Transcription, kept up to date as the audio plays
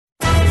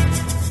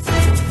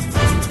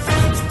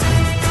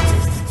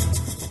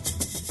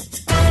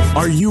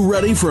Are you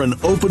ready for an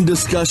open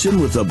discussion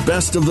with the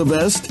best of the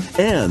best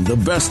and the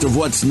best of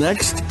what's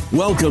next?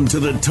 Welcome to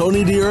the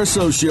Tony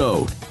DUrso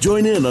Show.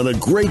 Join in on a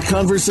great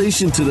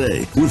conversation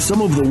today with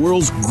some of the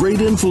world's great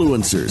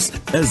influencers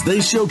as they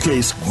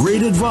showcase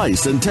great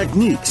advice and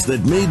techniques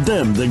that made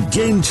them the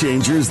game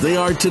changers they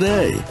are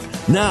today.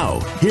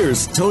 Now,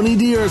 here's Tony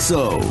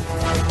DUrso.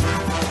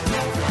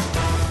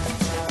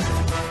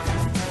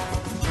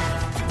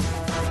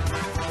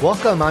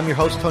 Welcome, I'm your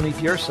host, Tony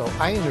DUrso.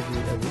 I interview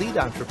elite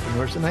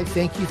entrepreneurs, and I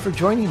thank you for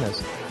joining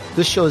us.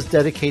 This show is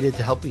dedicated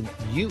to helping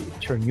you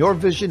turn your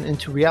vision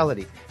into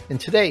reality.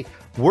 And today,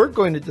 we're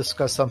going to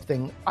discuss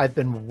something I've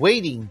been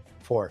waiting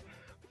for.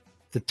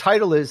 The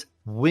title is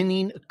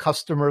Winning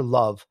Customer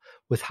Love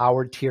with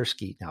Howard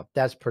Tiersky. Now,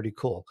 that's pretty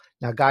cool.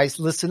 Now, guys,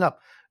 listen up.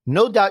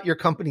 No doubt your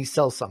company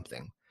sells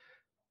something,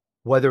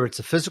 whether it's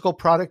a physical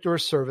product or a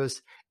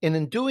service. And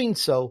in doing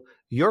so,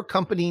 your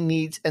company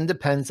needs and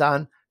depends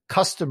on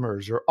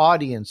customers or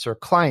audience or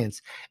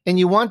clients, and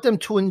you want them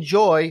to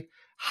enjoy,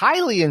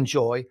 highly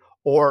enjoy,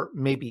 or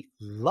maybe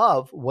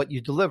love what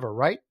you deliver,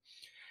 right?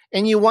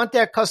 And you want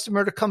that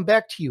customer to come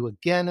back to you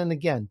again and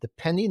again,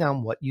 depending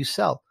on what you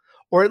sell,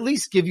 or at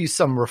least give you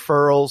some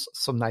referrals,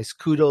 some nice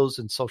kudos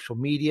in social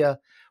media.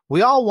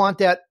 We all want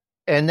that,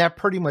 and that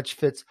pretty much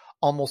fits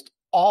almost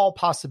all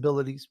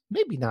possibilities,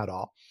 maybe not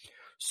all.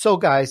 So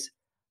guys,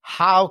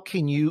 how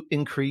can you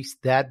increase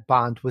that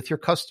bond with your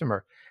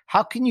customer?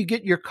 How can you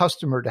get your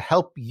customer to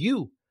help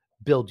you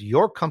build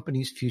your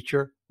company's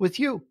future with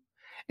you?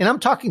 And I'm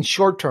talking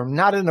short term,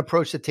 not an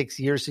approach that takes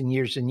years and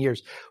years and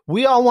years.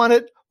 We all want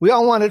it. We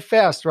all want it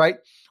fast, right?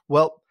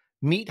 Well,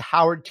 meet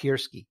Howard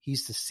Tiersky.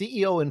 He's the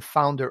CEO and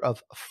founder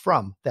of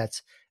From.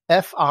 That's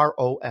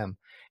FROM.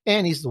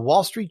 And he's the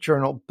Wall Street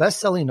Journal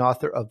bestselling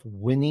author of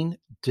Winning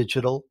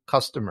Digital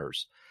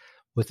Customers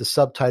with the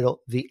subtitle,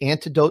 The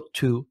Antidote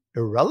to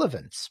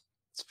Irrelevance.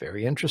 It's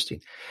very interesting.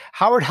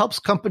 Howard helps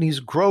companies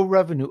grow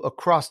revenue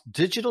across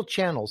digital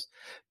channels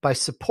by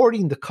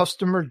supporting the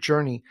customer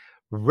journey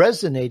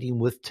resonating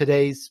with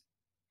today's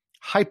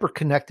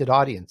hyper-connected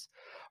audience.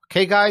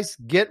 Okay, guys,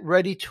 get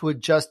ready to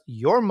adjust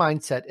your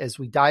mindset as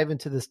we dive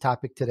into this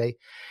topic today.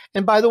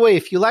 And by the way,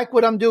 if you like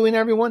what I'm doing,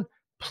 everyone,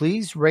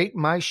 please rate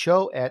my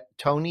show at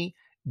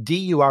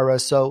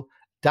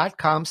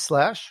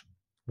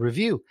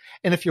TonyDUrso.com/review.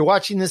 And if you're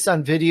watching this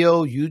on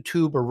video,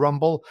 YouTube, or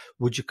Rumble,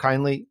 would you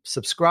kindly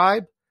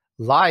subscribe,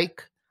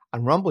 like?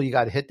 On Rumble, you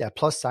got to hit that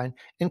plus sign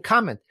and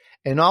comment.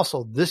 And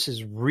also, this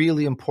is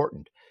really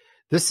important.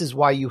 This is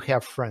why you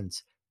have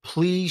friends.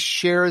 Please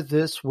share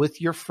this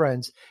with your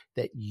friends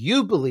that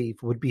you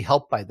believe would be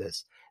helped by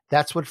this.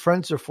 That's what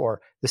friends are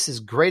for. This is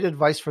great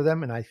advice for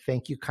them, and I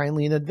thank you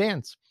kindly in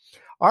advance.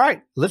 All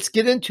right, let's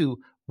get into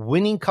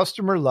winning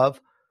customer love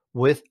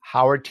with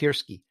Howard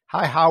Tiersky.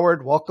 Hi,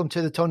 Howard. Welcome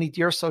to the Tony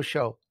DUrso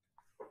Show.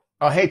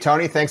 Oh, hey,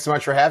 Tony. Thanks so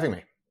much for having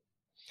me.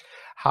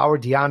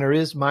 Howard, the honor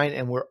is mine,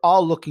 and we're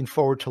all looking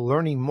forward to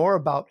learning more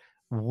about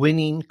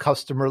winning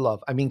customer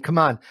love. I mean, come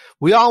on.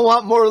 We all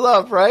want more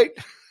love, right?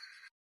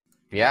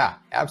 Yeah,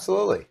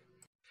 absolutely.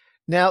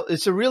 Now,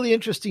 it's a really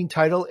interesting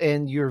title,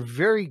 and you're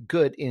very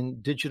good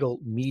in digital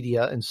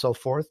media and so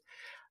forth.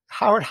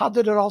 Howard, how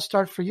did it all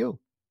start for you?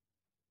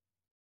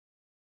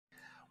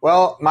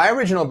 Well, my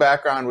original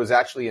background was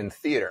actually in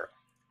theater.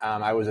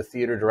 I was a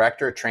theater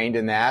director, trained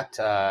in that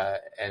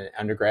in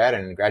undergrad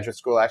and in graduate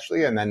school,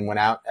 actually, and then went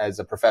out as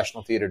a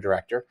professional theater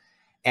director.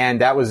 And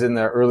that was in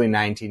the early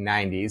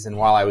 1990s. And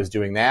while I was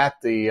doing that,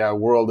 the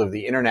world of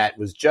the internet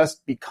was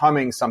just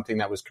becoming something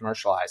that was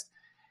commercialized.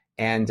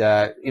 And,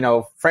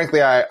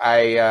 frankly,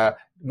 I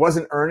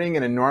wasn't earning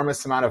an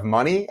enormous amount of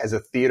money as a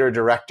theater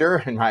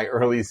director in my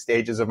early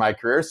stages of my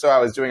career. So I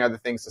was doing other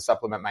things to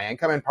supplement my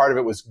income. And part of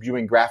it was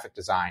doing graphic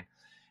design.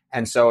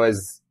 And so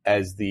as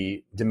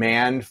the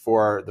demand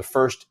for the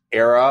first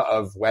era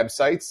of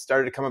websites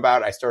started to come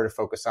about, I started to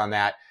focus on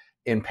that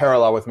in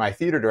parallel with my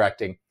theater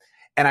directing.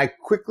 And I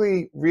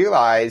quickly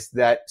realized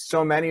that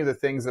so many of the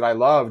things that I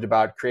loved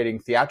about creating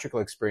theatrical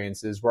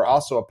experiences were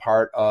also a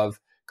part of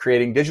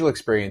creating digital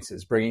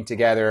experiences, bringing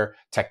together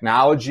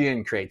technology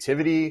and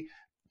creativity,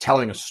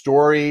 telling a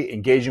story,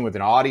 engaging with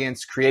an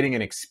audience, creating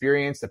an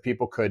experience that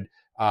people could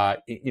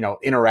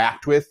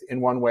interact with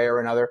in one way or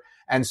another.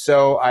 And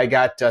so I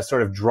got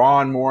sort of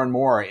drawn more and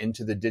more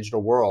into the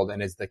digital world.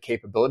 And as the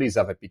capabilities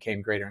of it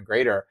became greater and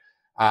greater,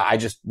 I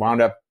just wound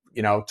up,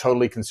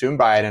 totally consumed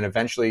by it and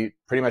eventually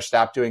pretty much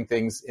stopped doing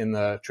things in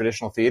the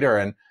traditional theater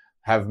and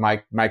have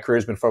my career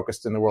has been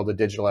focused in the world of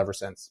digital ever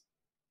since.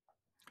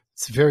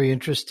 It's a very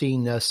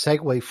interesting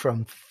segue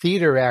from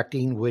theater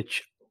acting,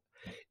 which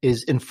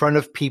is in front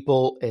of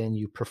people and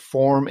you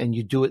perform and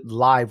you do it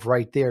live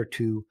right there,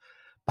 to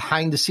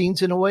behind the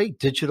scenes in a way,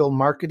 digital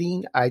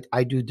marketing.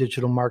 I do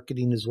digital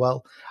marketing as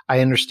well.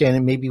 I understand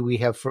it. Maybe we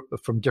have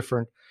from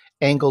different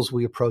angles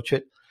we approach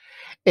it.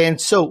 And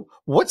so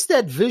what's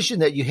that vision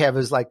that you have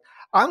is like,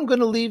 I'm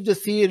going to leave the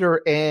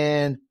theater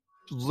and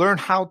learn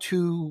how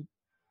to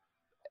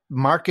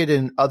market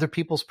in other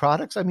people's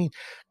products? I mean,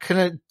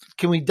 can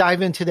we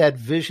dive into that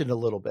vision a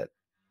little bit?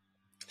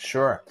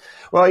 Sure.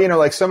 Well,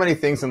 like so many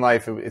things in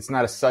life, it's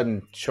not a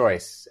sudden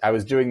choice. I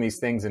was doing these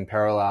things in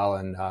parallel,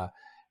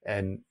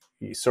 and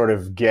you sort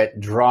of get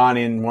drawn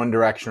in one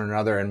direction or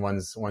another in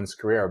one's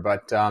career.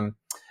 But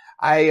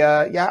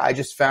I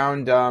just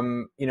found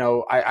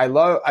I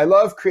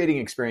love creating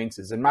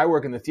experiences, and my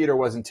work in the theater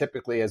wasn't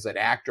typically as an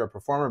actor or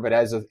performer, but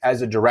as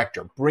a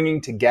director,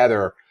 bringing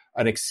together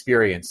an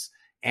experience.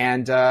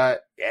 And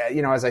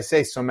as I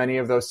say, so many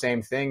of those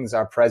same things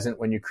are present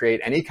when you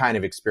create any kind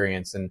of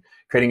experience, and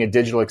creating a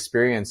digital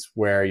experience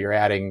where you're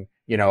adding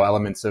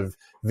elements of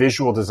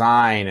visual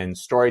design and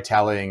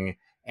storytelling.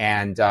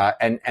 And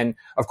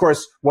of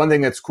course, one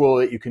thing that's cool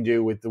that you can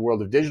do with the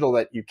world of digital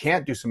that you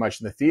can't do so much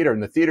in the theater.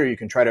 In the theater, you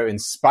can try to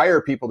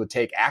inspire people to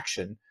take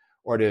action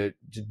or to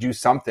do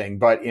something.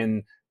 But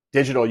in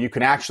digital, you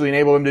can actually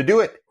enable them to do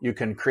it. You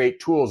can create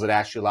tools that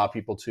actually allow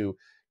people to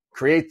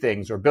create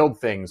things or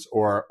build things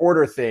or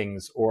order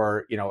things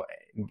or,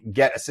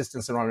 get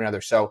assistance in one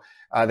another. So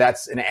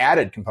that's an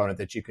added component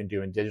that you can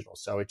do in digital.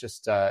 So it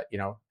just,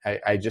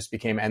 I just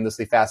became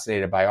endlessly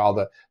fascinated by all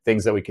the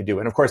things that we could do.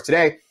 And of course,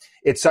 today,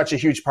 it's such a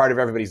huge part of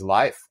everybody's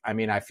life. I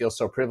mean, I feel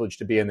so privileged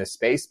to be in this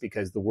space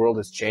because the world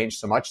has changed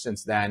so much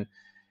since then.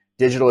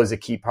 Digital is a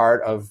key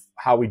part of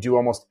how we do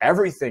almost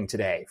everything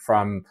today,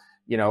 from,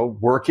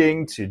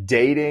 working to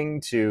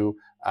dating to,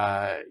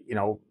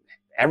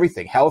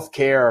 everything,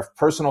 healthcare,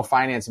 personal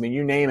finance. I mean,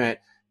 you name it,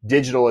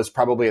 digital is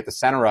probably at the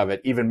center of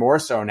it, even more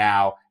so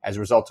now as a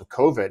result of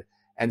COVID.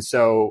 And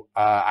so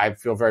I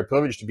feel very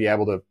privileged to be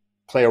able to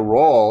play a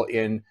role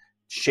in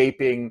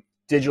shaping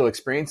digital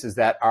experiences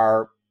that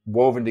are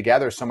woven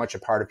together, so much a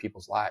part of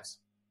people's lives.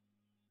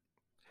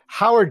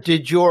 Howard,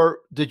 did your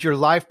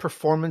live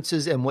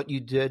performances and what you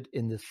did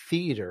in the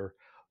theater,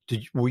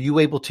 were you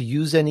able to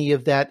use any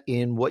of that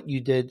in what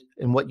you did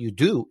and what you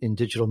do in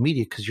digital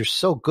media? Because you're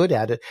so good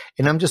at it.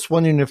 And I'm just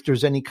wondering if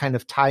there's any kind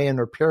of tie-in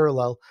or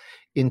parallel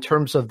in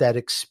terms of that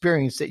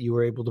experience that you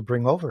were able to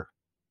bring over.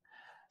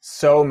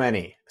 So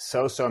many,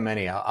 so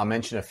many. I'll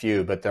mention a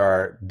few, but there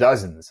are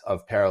dozens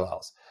of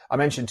parallels. I'll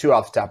mention two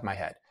off the top of my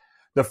head.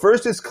 The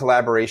first is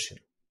collaboration.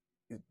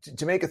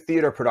 To make a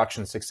theater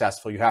production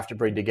successful, you have to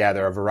bring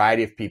together a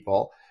variety of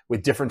people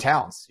with different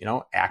talents,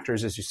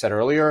 actors, as you said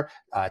earlier,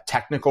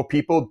 technical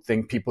people,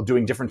 people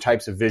doing different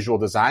types of visual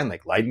design,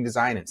 like lighting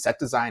design and set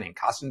design and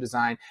costume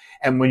design.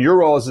 And when your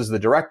role is as the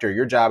director,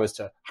 your job is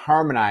to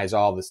harmonize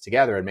all this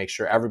together and make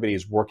sure everybody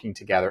is working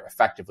together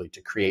effectively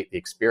to create the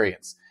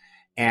experience.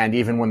 And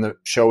even when the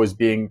show is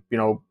being,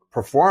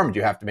 performed,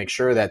 you have to make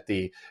sure that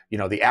the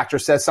actor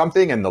says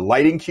something and the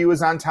lighting cue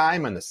is on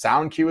time and the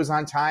sound cue is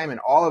on time, and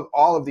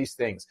all of these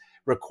things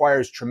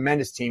requires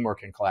tremendous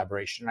teamwork and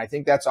collaboration. And I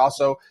think that's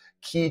also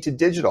key to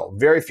digital.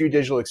 Very few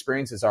digital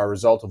experiences are a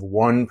result of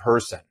one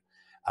person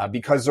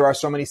because there are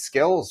so many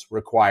skills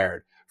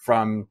required,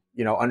 from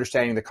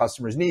understanding the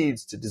customer's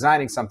needs to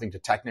designing something to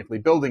technically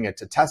building it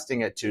to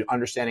testing it to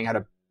understanding how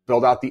to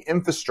build out the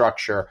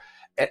infrastructure,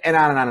 and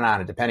on and on and on.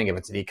 And depending if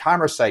it's an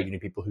e-commerce site, you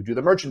need people who do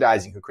the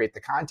merchandising, who create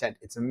the content.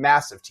 It's a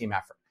massive team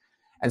effort.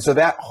 And so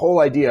that whole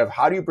idea of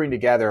how do you bring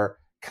together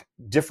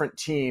different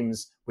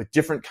teams with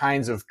different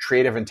kinds of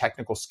creative and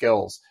technical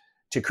skills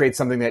to create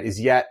something that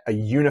is yet a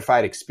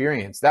unified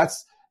experience,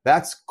 that's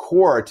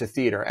core to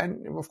theater,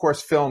 and of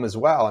course film as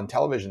well, and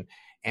television.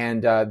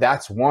 And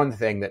that's one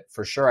thing that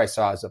for sure I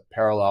saw as a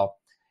parallel.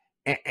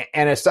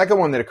 And a second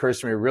one that occurs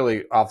to me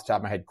really off the top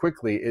of my head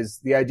quickly is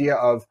the idea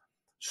of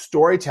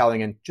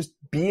storytelling and just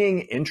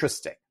being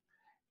interesting.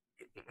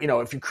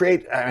 If you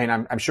create,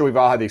 I'm sure we've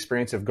all had the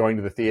experience of going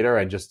to the theater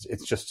and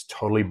it's just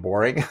totally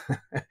boring.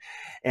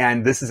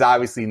 And this is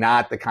obviously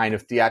not the kind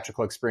of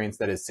theatrical experience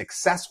that is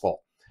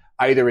successful,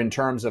 either in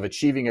terms of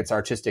achieving its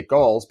artistic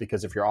goals,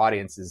 because if your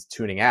audience is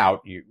tuning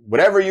out,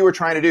 whatever you were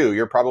trying to do,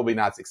 you're probably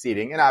not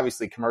succeeding. And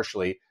obviously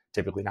commercially,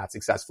 typically not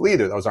successful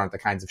either. Those aren't the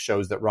kinds of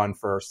shows that run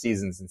for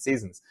seasons and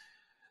seasons.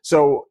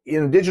 So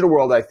in the digital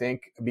world, I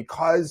think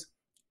because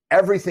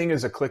everything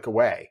is a click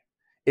away,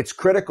 it's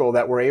critical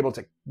that we're able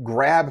to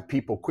grab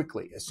people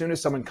quickly. As soon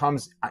as someone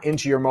comes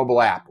into your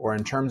mobile app or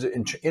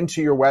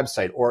into your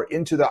website or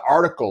into the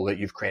article that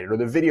you've created or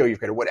the video you've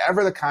created,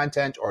 whatever the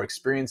content or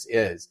experience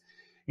is,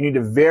 you need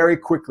to very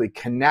quickly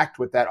connect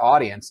with that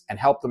audience and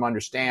help them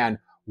understand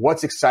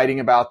what's exciting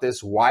about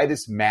this, why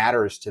this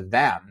matters to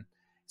them,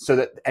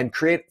 and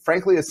create,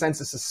 frankly, a sense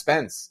of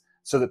suspense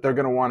so that they're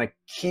going to want to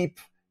keep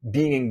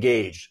being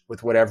engaged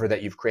with whatever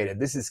that you've created.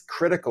 This is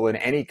critical in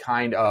any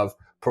kind of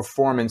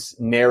performance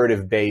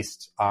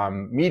narrative-based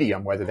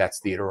medium, whether that's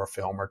theater or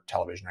film or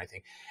television, I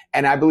think.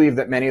 And I believe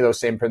that many of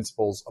those same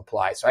principles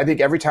apply. So I think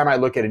every time I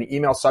look at an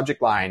email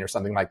subject line or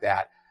something like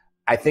that,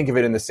 I think of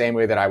it in the same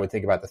way that I would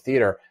think about the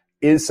theater.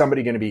 Is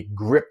somebody going to be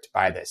gripped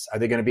by this? Are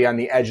they going to be on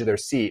the edge of their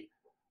seat?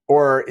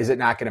 Or is it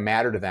not going to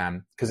matter to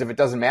them? Because if it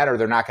doesn't matter,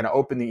 they're not going to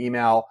open the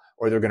email,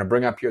 or they're going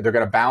to they're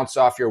going to bounce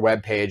off your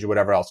web page or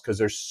whatever else, because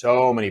there's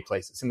so many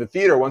places. In the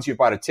theater, once you've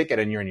bought a ticket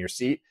and you're in your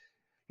seat,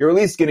 you're at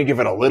least going to give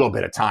it a little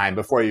bit of time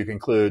before you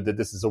conclude that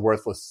this is a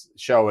worthless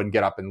show and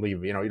get up and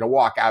leave. You don't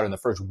walk out in the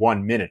first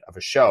 1 minute of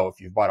a show if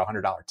you've bought a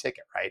 $100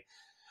 ticket, right?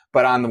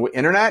 But on the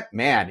internet,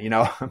 man,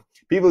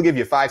 people give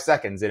you 5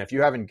 seconds. And if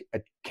you haven't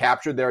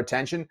captured their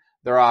attention,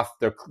 they're off.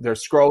 They're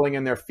scrolling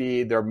in their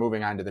feed. They're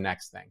moving on to the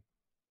next thing.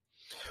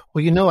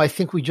 Well, I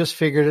think we just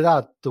figured it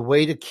out. The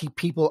way to keep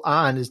people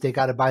on is they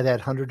got to buy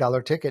that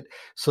 $100 ticket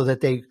so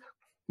that they,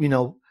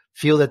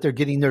 feel that they're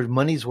getting their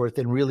money's worth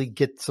and really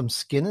get some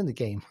skin in the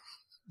game.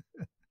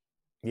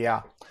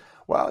 Yeah.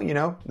 Well,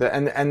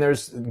 and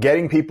there's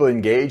getting people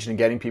engaged and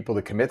getting people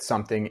to commit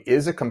something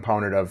is a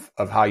component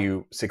of how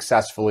you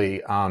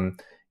successfully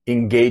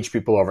engage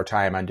people over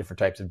time on different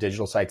types of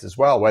digital sites as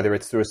well, whether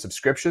it's through a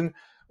subscription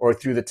or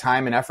through the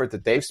time and effort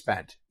that they've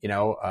spent.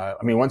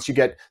 Once you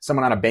get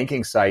someone on a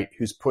banking site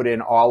who's put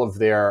in all of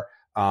their,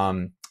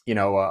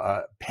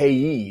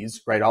 payees,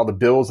 right? All the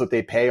bills that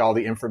they pay, all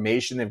the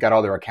information, they've got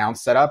all their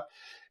accounts set up.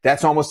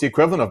 That's almost the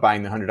equivalent of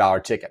buying the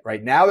 $100 ticket,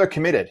 right? Now they're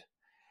committed.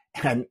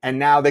 And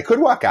now they could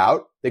walk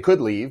out, they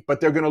could leave, but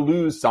they're going to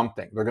lose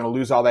something. They're going to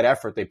lose all that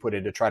effort they put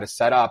in to try to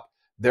set up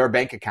their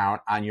bank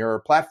account on your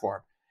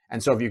platform.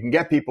 And so if you can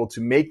get people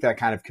to make that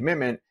kind of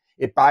commitment,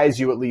 it buys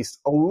you at least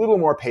a little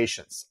more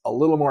patience, a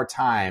little more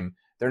time.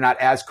 They're not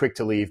as quick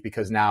to leave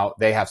because now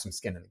they have some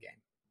skin in the game.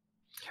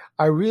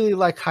 I really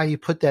like how you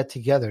put that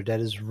together.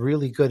 That is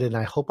really good. And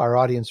I hope our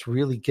audience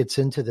really gets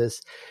into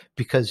this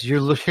because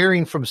you're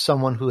hearing from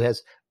someone who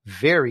has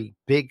very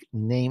big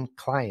name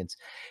clients.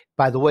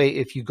 By the way,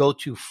 if you go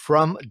to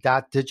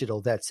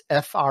from.digital, that's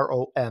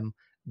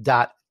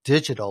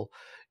FROM.digital,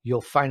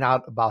 you'll find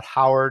out about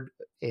Howard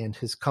and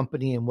his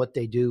company and what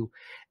they do.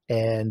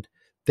 And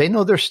they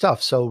know their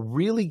stuff. So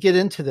really get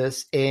into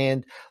this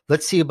and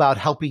let's see about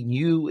helping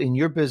you in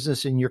your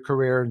business, in your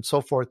career and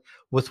so forth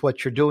with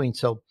what you're doing.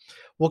 So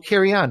we'll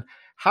carry on.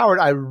 Howard,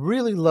 I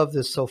really love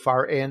this so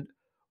far. And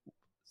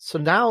so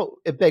now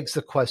it begs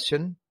the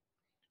question,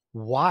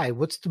 why?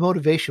 What's the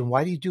motivation?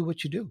 Why do you do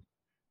what you do?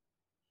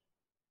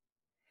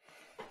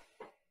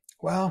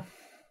 Well,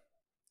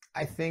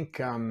 I think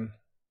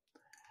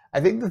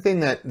the thing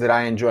that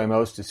I enjoy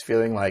most is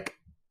feeling like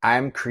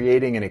I'm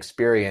creating an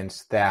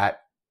experience that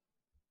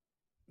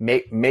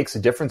makes a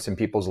difference in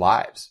people's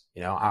lives,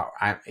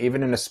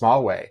 even in a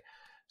small way.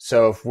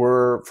 So if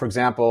we're, for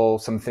example,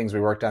 some things we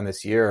worked on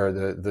this year,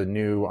 the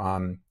new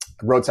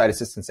roadside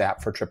assistance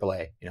app for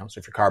AAA, so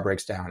if your car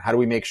breaks down, how do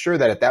we make sure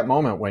that at that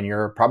moment when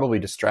you're probably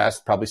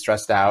distressed, probably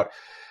stressed out,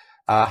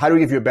 how do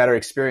we give you a better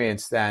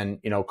experience than,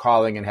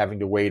 calling and having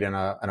to wait in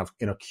a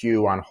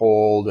queue on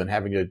hold and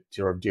having to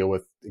sort of deal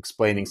with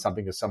explaining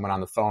something to someone on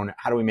the phone?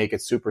 How do we make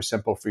it super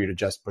simple for you to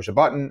just push a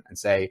button and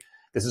say,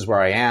 this is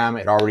where I am.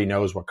 It already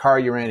knows what car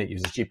you're in. It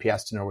uses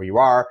GPS to know where you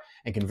are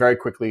and can very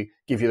quickly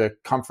give you the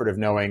comfort of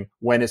knowing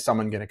when is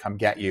someone going to come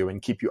get you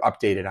and keep you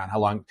updated on how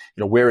long,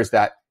 where is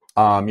that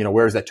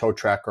tow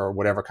truck or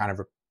whatever kind of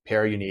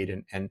repair you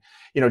need. And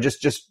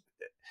just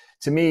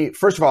to me,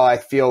 first of all, I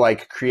feel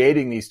like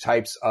creating these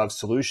types of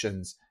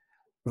solutions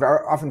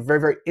are often very,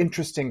 very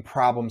interesting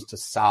problems to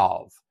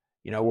solve.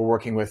 We're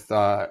working with,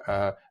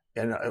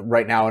 and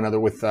right now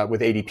with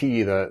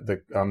ADP,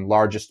 the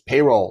largest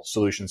payroll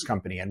solutions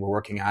company, and we're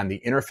working on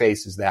the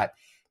interfaces that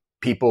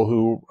people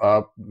who,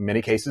 in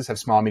many cases, have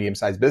small,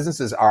 medium-sized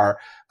businesses are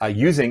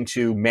using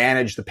to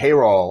manage the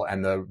payroll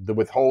and the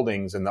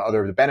withholdings and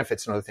the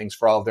benefits and other things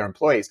for all of their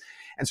employees.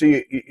 And so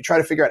you try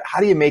to figure out, how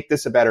do you make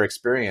this a better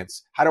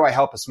experience? How do I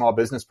help a small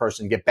business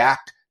person get back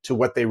to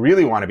what they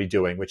really want to be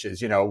doing, which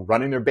is,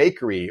 running their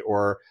bakery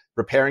or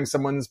repairing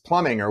someone's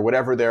plumbing or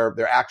whatever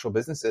their actual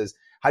business is?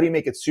 How do you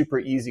make it super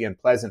easy and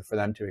pleasant for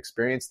them to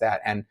experience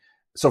that? And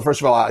so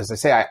first of all, as I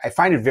say, I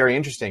find it very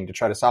interesting to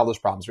try to solve those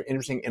problems. They're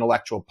interesting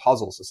intellectual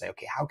puzzles to say,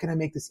 okay, how can I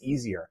make this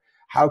easier?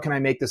 How can I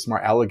make this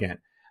more elegant?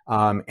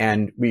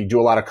 And we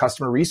do a lot of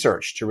customer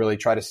research to really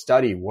try to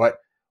study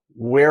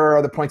where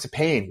are the points of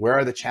pain? Where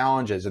are the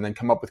challenges? And then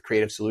come up with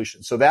creative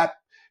solutions. So that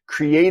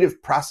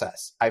creative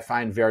process I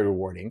find very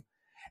rewarding.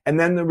 And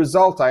then the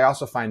result I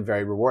also find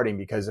very rewarding,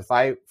 because if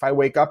I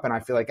wake up and I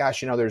feel like,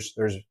 gosh,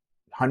 there's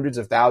hundreds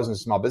of thousands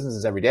of small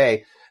businesses every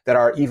day that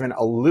are even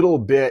a little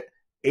bit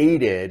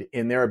aided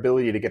in their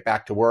ability to get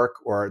back to work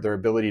or their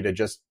ability to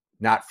just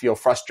not feel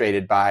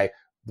frustrated by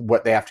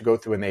what they have to go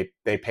through when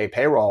they pay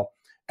payroll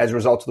as a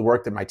result of the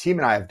work that my team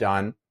and I have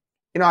done.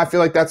 I feel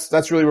like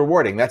that's really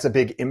rewarding. That's a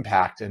big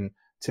impact. And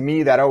to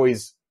me, that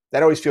always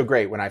feels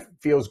great when it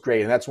feels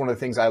great. And that's one of the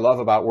things I love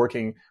about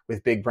working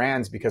with big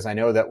brands, because I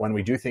know that when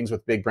we do things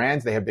with big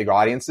brands, they have big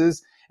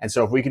audiences. And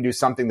so if we can do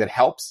something that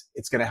helps,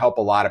 it's going to help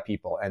a lot of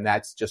people. And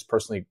that's just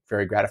personally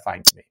very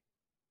gratifying to me.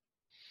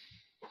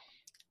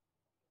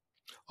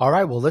 All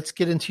right, well, let's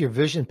get into your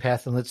vision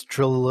path and let's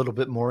drill a little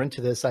bit more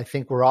into this. I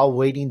think we're all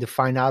waiting to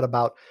find out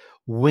about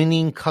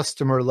winning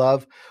customer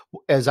love.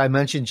 As I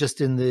mentioned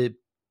just in the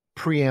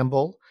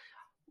preamble,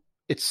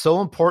 it's so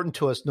important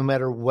to us, no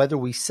matter whether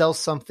we sell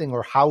something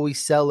or how we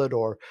sell it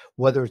or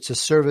whether it's a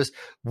service.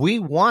 We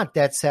want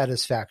that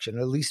satisfaction.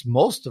 At least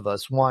most of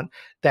us want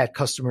that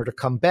customer to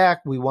come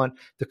back. We want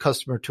the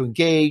customer to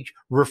engage,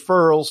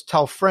 referrals,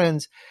 tell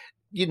friends.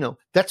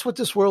 That's what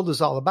this world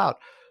is all about.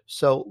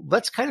 So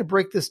let's kind of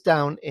break this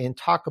down and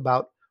talk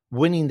about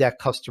winning that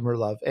customer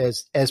love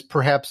as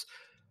perhaps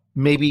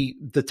maybe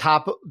the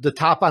top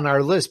on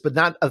our list, but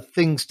not of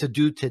things to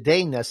do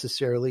today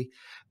necessarily.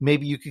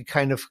 Maybe you could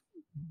kind of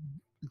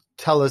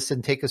tell us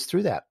and take us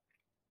through that.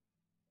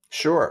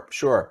 Sure.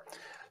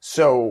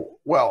 So,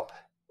 well,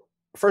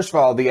 first of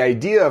all, the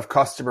idea of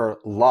customer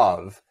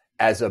love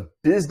as a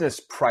business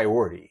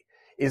priority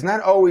is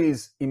not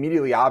always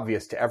immediately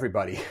obvious to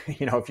everybody.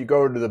 If you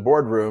go to the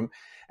boardroom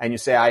and you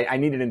say, I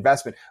need an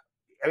investment.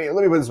 I mean,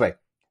 let me put it this way.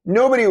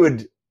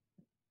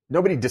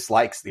 Nobody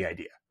dislikes the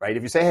idea, right?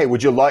 If you say, hey,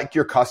 would you like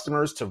your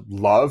customers to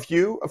love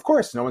you? Of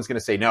course, no one's going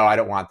to say, no, I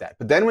don't want that.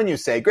 But then when you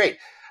say, great,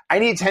 I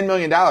need $10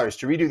 million to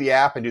redo the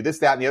app and do this,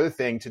 that, and the other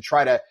thing to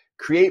try to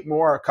create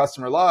more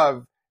customer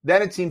love,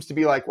 then it seems to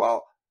be like,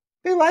 well,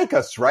 they like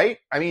us, right?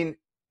 I mean,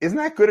 isn't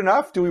that good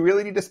enough? Do we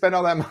really need to spend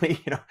all that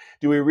money?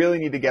 Do we really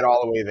need to get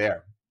all the way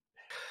there?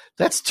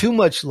 That's too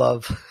much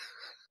love.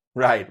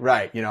 Right.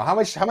 How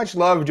much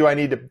love do I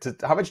need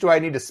how much do I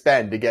need to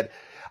spend to get?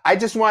 I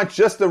just want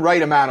just the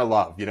right amount of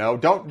love.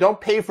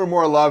 Don't pay for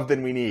more love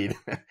than we need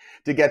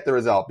to get the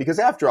result. Because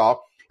after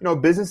all,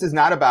 business is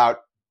not about,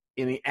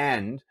 in the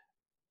end,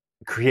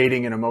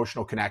 creating an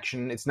emotional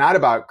connection. It's not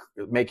about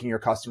making your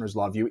customers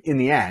love you. In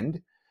the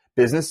end,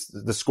 business,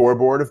 the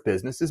scoreboard of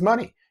business is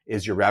money,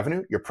 is your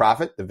revenue, your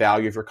profit, the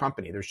value of your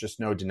company. There's just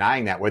no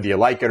denying that, whether you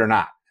like it or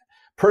not.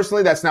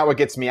 Personally, that's not what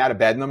gets me out of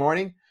bed in the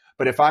morning.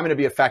 But if I'm going to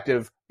be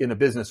effective in the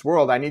business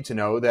world, I need to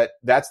know that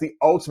that's the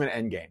ultimate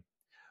end game.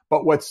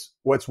 But what's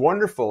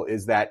wonderful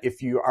is that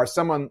if you are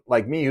someone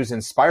like me who's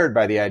inspired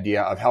by the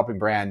idea of helping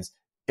brands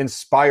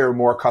inspire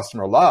more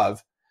customer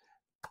love,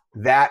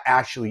 that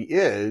actually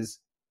is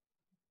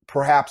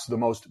perhaps the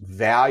most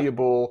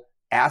valuable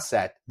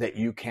asset that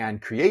you can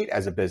create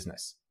as a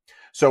business.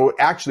 So it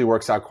actually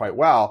works out quite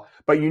well,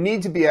 but you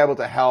need to be able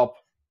to help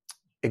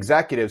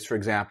executives, for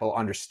example,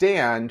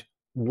 understand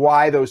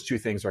why those two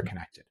things are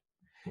connected.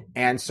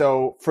 And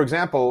so, for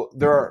example,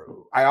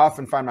 I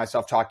often find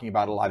myself talking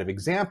about a lot of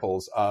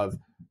examples of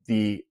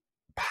the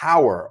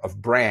power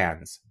of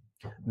brands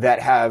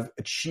that have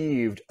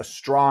achieved a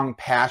strong,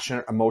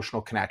 passionate,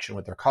 emotional connection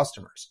with their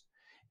customers.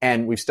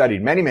 And we've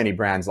studied many, many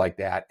brands like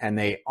that, and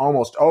they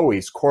almost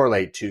always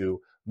correlate to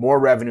more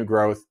revenue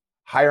growth,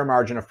 higher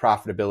margin of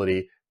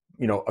profitability,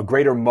 a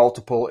greater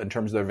multiple in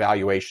terms of their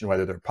valuation,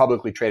 whether they're a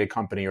publicly traded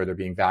company or they're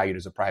being valued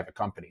as a private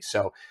company.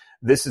 So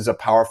this is a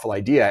powerful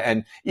idea.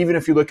 And even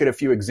if you look at a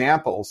few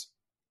examples,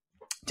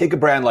 take a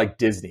brand like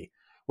Disney.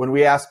 When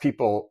we ask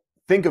people,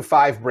 think of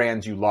 5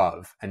 brands you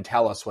love and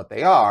tell us what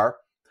they are,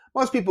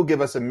 most people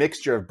give us a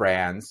mixture of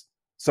brands,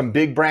 some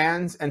big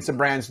brands and some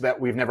brands that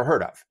we've never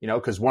heard of,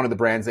 because one of the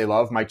brands they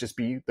love might just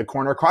be the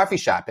corner coffee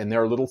shop in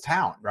their little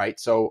town, right?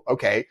 So,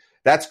 okay,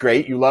 that's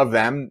great. You love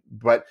them,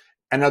 but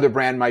another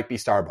brand might be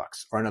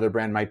Starbucks, or another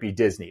brand might be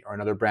Disney, or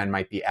another brand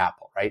might be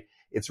Apple, right?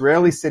 It's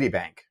rarely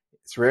Citibank.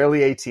 It's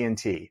rarely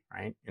AT&T,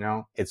 right?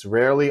 It's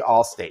rarely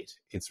Allstate.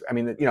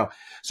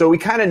 So we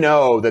kind of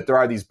know that there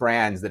are these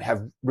brands that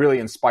have really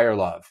inspire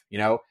love,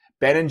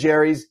 Ben and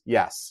Jerry's,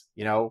 yes,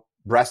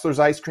 Bressler's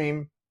ice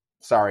cream,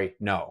 sorry,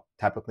 no,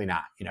 typically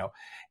not,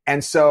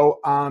 And so,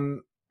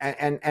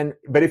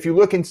 but if you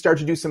look and start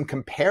to do some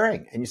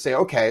comparing and you say,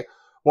 okay,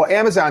 well,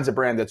 Amazon's a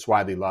brand that's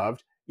widely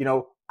loved,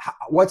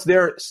 what's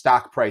their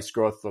stock price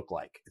growth look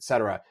like, et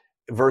cetera,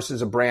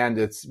 versus a brand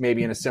that's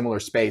maybe in a similar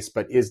space,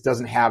 but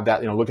doesn't have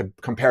that,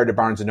 compared to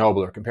Barnes &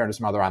 Noble or compared to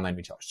some other online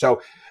retailers.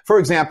 So, for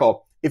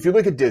example, if you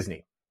look at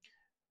Disney,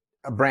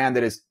 a brand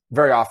that is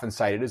very often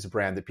cited as a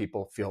brand that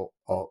people feel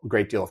a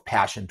great deal of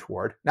passion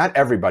toward. Not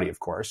everybody, of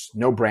course.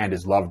 No brand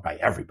is loved by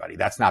everybody.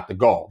 That's not the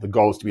goal. The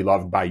goal is to be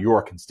loved by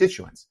your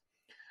constituents.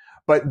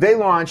 But they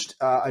launched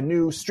a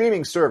new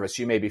streaming service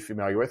you may be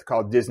familiar with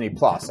called Disney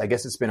Plus. I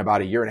guess it's been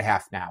about 1.5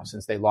 years now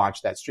since they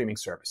launched that streaming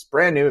service.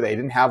 Brand new. They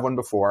didn't have one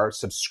before.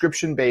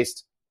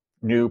 Subscription-based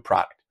new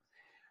product.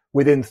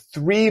 Within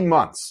 3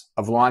 months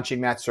of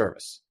launching that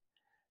service,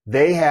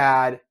 they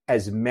had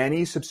as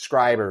many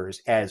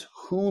subscribers as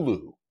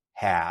Hulu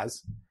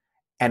has,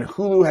 and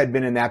Hulu had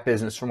been in that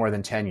business for more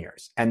than 10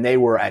 years. And they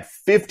were at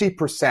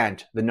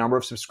 50% the number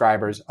of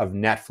subscribers of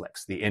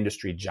Netflix, the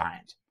industry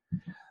giant.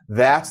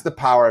 That's the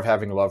power of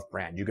having a love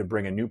brand. You can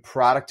bring a new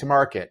product to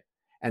market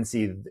and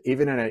see,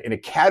 even in a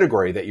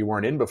category that you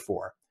weren't in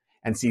before,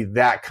 and see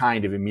that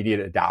kind of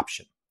immediate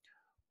adoption.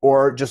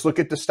 Or just look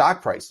at the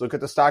stock price. Look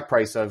at the stock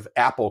price of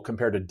Apple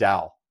compared to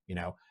Dell.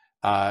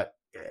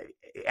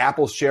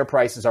 Apple's share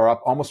prices are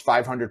up almost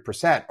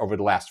 500% over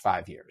the last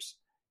 5 years.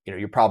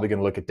 You're probably going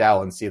to look at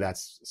Dell and see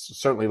that's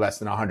certainly less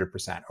than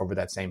 100% over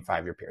that same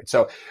 5-year period.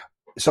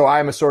 So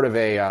I'm a sort of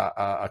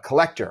a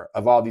collector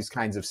of all these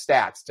kinds of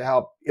stats to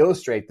help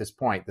illustrate this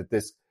point that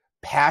this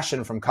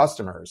passion from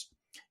customers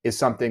is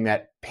something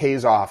that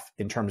pays off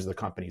in terms of the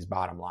company's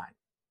bottom line.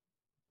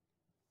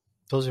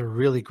 Those are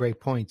really great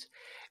points.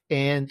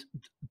 And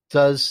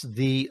does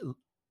the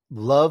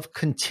love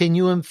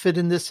continuum fit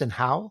in this, and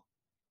how?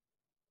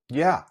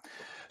 Yeah.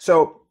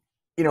 So,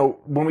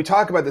 when we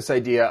talk about this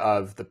idea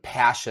of the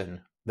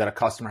passion that a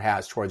customer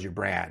has towards your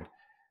brand,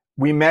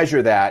 we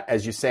measure that,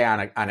 as you say, on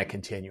a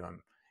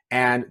continuum.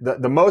 And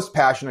the most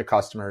passionate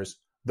customers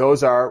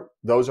those are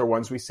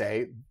ones we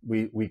say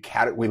we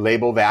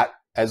label that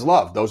as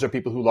love. Those are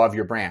people who love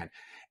your brand.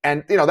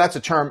 And, that's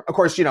a term, of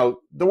course, the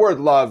word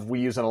love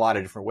we use in a lot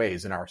of different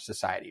ways in our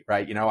society,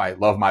 right? I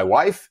love my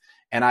wife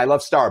and I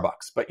love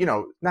Starbucks, but,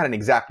 not in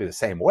exactly the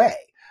same way.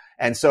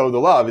 And so the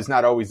love is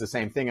not always the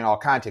same thing in all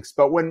contexts.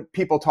 But when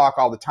people talk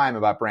all the time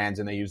about brands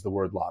and they use the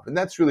word love, and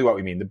that's really what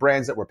we mean, the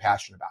brands that we're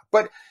passionate about.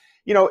 But,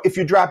 if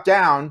you drop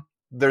down,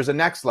 there's a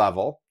next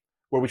level,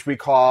 which we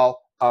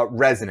call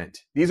resonant.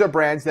 These are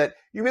brands that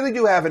you really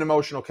do have an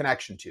emotional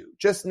connection to,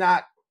 just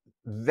not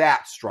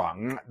that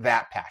strong, not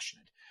that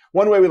passionate.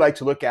 One way we like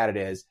to look at it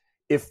is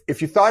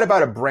if you thought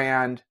about a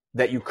brand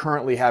that you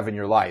currently have in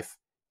your life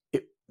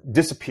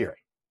disappearing,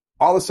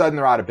 all of a sudden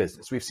they're out of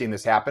business. We've seen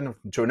this happen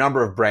to a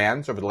number of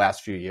brands over the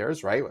last few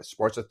years, right? With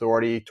Sports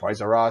Authority,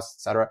 Toys R Us,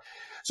 et cetera.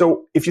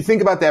 So if you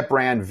think about that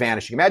brand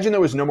vanishing, imagine there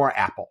was no more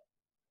Apple.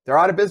 They're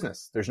out of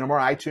business. There's no more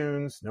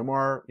iTunes, no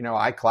more,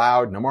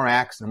 iCloud, no more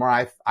Macs, no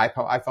more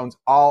iPhones.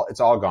 It's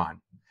all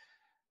gone.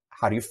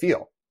 How do you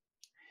feel?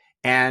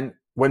 And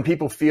when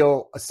people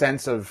feel a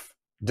sense of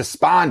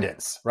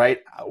despondence, right?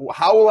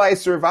 How will I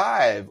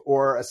survive?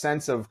 Or a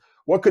sense of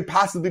what could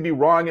possibly be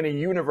wrong in a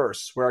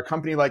universe where a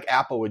company like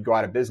Apple would go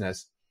out of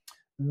business.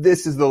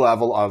 This is the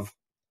level of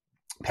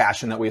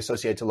passion that we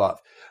associate to love.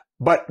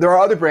 But there are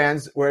other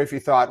brands where if you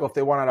thought, well, if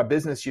they went out of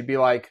business, you'd be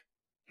like,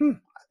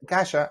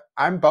 gosh,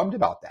 I'm bummed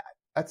about that.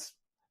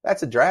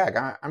 That's a drag.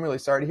 I'm really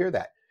sorry to hear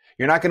that.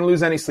 You're not going to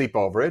lose any sleep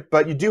over it,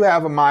 but you do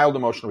have a mild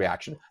emotional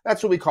reaction.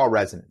 That's what we call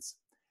resonance.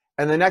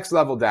 And the next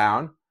level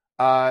down,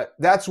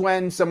 that's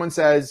when someone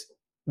says,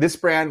 this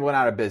brand went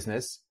out of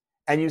business,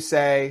 and you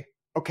say,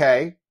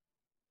 okay,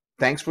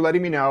 thanks for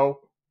letting me know.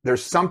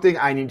 There's something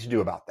I need to do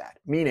about that.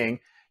 Meaning,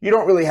 you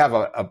don't really have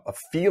a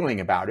feeling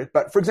about it.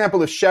 But for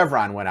example, if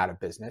Chevron went out of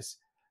business,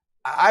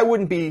 I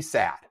wouldn't be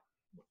sad.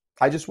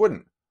 I just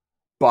wouldn't.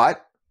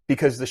 But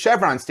because the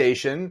Chevron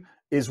station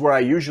is where I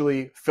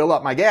usually fill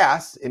up my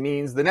gas, it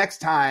means the next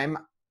time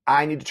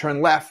I need to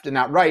turn left and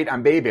not right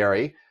on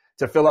Bayberry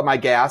to fill up my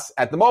gas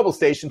at the Mobil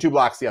station 2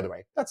 blocks the other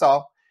way. That's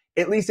all.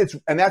 At least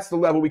and that's the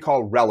level we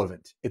call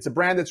relevant. It's a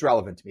brand that's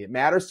relevant to me. It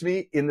matters to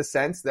me in the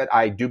sense that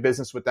I do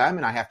business with them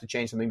and I have to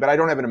change something, but I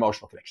don't have an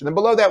emotional connection. Then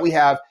below that, we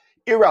have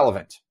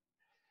irrelevant.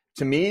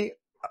 To me,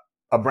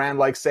 a brand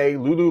like, say,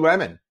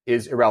 Lululemon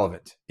is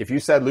irrelevant. If you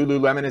said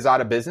Lululemon is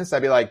out of business,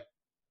 I'd be like,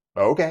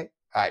 okay,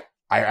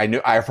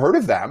 I've heard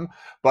of them,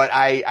 but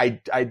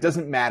it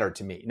doesn't matter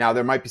to me. Now,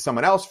 there might be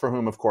someone else for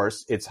whom, of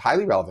course, it's a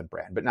highly relevant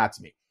brand, but not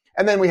to me.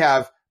 And then we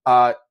have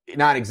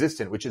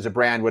non-existent, which is a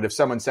brand where if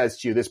someone says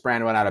to you, this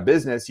brand went out of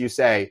business, you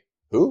say,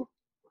 who?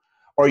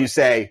 Or you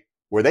say,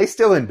 were they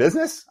still in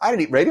business? I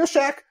didn't eat Radio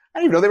Shack. I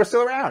didn't even know they were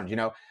still around.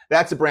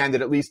 That's a brand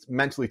that, at least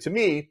mentally to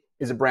me,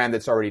 is a brand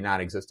that's already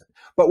non-existent.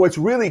 But what's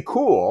really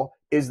cool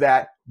is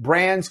that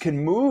brands can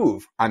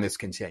move on this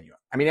continuum.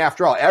 I mean,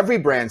 after all, every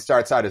brand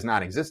starts out as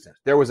non-existent.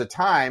 There was a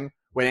time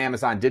when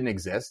Amazon didn't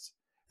exist.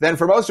 Then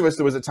for most of us,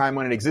 there was a time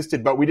when it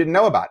existed, but we didn't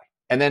know about it.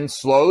 And then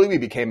slowly we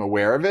became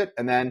aware of it.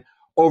 And then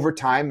over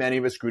time, many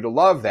of us grew to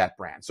love that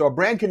brand. So a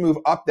brand can move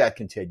up that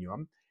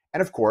continuum.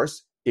 And of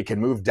course, it can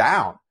move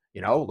down.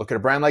 Look at a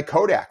brand like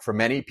Kodak. For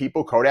many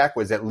people, Kodak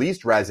was at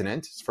least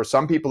resonant. For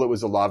some people, it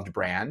was a loved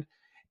brand.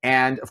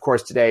 And of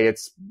course, today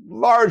it's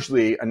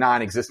largely a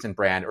non-existent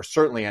brand, or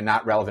certainly a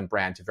not relevant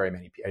brand to very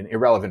many people, an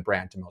irrelevant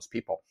brand to most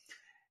people.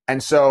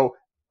 And so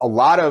a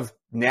lot of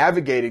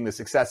navigating the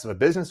success of a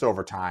business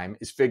over time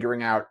is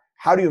figuring out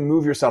how do you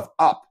move yourself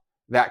up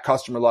that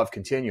customer love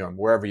continuum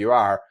wherever you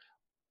are.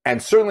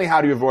 And certainly,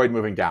 how do you avoid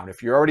moving down?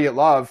 If you're already at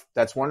love,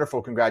 that's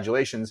wonderful.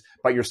 Congratulations.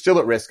 But you're still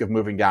at risk of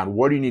moving down.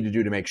 What do you need to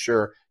do to make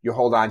sure you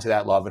hold on to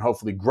that love and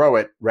hopefully grow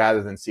it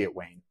rather than see it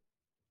wane?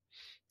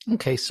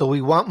 Okay, so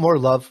we want more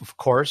love, of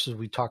course, as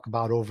we talk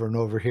about over and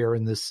over here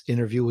in this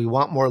interview. We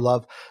want more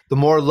love. The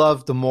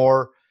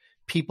more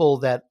people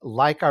that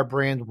like our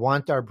brand,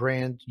 want our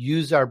brand,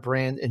 use our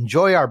brand,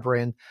 enjoy our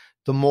brand,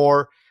 the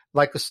more,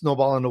 like a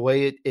snowball in a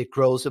way, it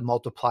grows and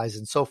multiplies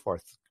and so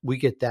forth. We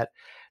get that.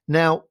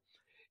 Now,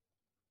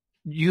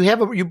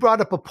 you brought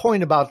up a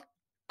point about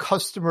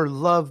customer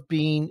love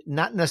being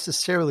not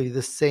necessarily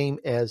the same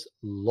as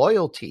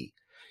loyalty.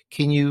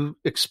 Can you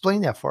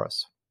explain that for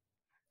us?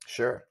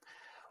 Sure.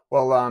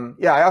 Well,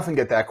 I often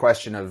get that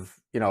question of,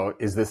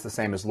 is this the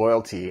same as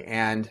loyalty?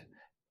 And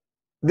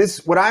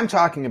what I'm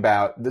talking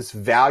about, this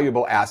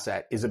valuable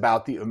asset, is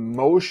about the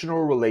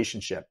emotional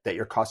relationship that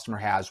your customer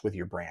has with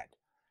your brand.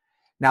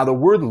 Now, the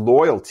word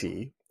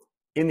loyalty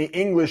in the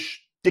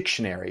English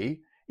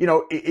dictionary,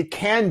 it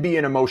can be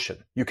an emotion.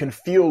 You can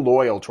feel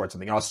loyal towards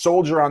something. A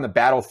soldier on the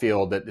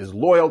battlefield that is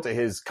loyal to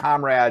his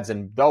comrades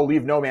and they'll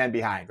leave no man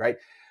behind, right?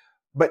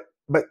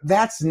 But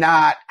that's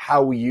not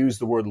how we use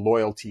the word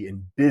loyalty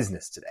in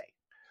business today.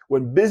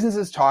 When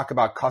businesses talk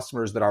about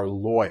customers that are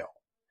loyal,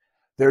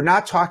 they're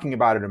not talking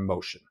about an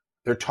emotion.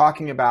 They're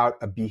talking about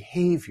a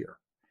behavior,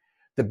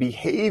 the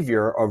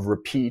behavior of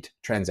repeat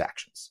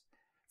transactions.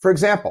 For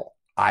example,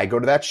 I go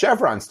to that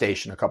Chevron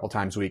station a couple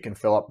times a week and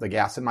fill up the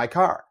gas in my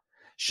car.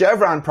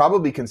 Chevron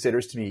probably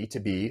considers me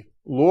to be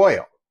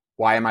loyal.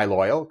 Why am I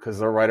loyal? Because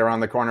they're right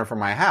around the corner from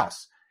my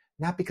house.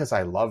 Not because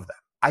I love them.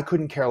 I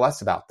couldn't care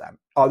less about them.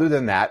 Other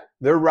than that,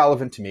 they're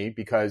relevant to me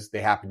because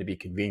they happen to be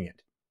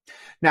convenient.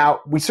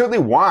 Now, we certainly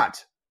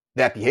want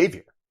that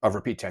behavior of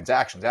repeat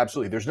transactions.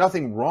 Absolutely. There's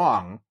nothing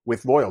wrong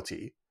with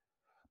loyalty,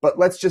 but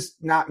let's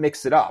just not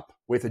mix it up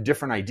with a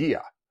different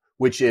idea,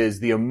 which is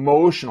the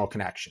emotional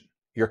connection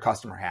your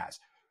customer has,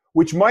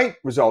 which might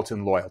result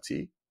in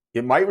loyalty.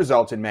 It might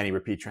result in many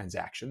repeat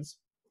transactions.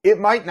 It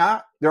might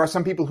not. There are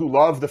some people who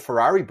love the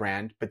Ferrari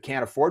brand, but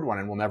can't afford one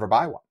and will never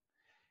buy one.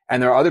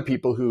 And there are other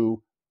people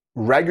who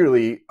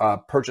regularly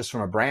purchase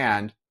from a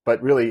brand,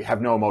 but really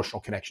have no emotional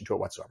connection to it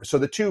whatsoever. So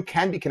the two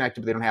can be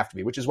connected, but they don't have to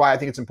be, which is why I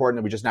think it's important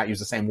that we just not use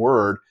the same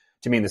word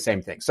to mean the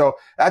same thing. So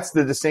that's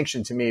the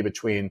distinction to me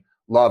between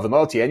love and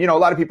loyalty. And, a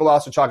lot of people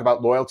also talk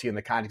about loyalty in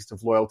the context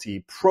of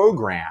loyalty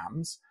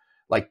programs,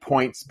 like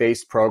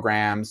points-based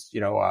programs,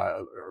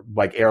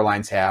 like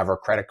airlines have, or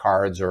credit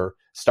cards, or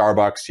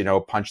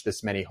Starbucks, punch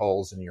this many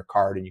holes in your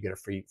card and you get a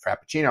free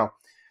Frappuccino.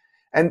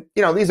 And,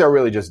 these are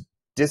really just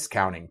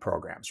discounting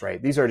programs,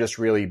 right? These are just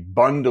really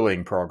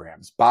bundling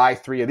programs. Buy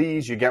 3 of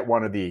these, you get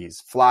 1 of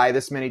these. Fly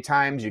this many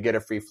times, you get a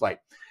free flight.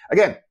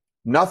 Again,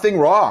 nothing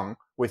wrong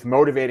with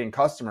motivating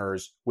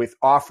customers with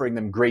offering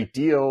them great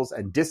deals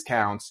and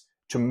discounts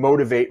to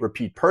motivate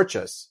repeat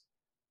purchase,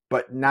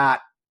 but not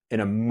an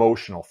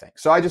emotional thing.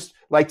 So I just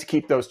like to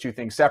keep those two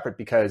things separate,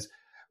 because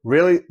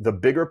really the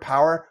bigger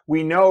power,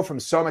 we know from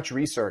so much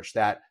research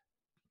that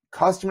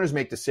customers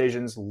make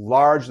decisions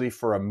largely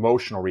for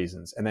emotional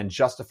reasons and then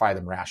justify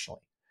them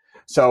rationally.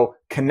 So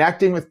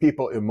connecting with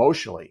people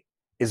emotionally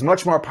is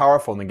much more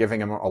powerful than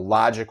giving them a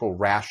logical,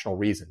 rational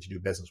reason to do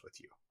business with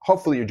you.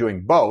 Hopefully you're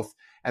doing both,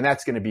 and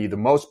that's going to be the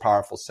most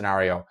powerful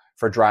scenario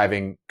for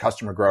driving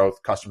customer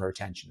growth, customer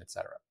retention, et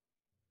cetera.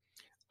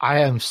 I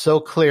am so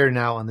clear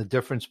now on the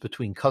difference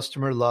between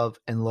customer love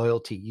and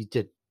loyalty. You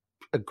did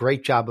a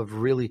great job of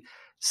really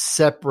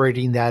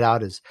separating that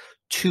out as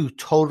two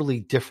totally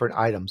different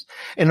items.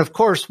 And of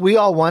course, we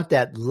all want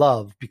that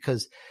love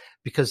because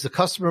the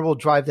customer will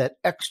drive that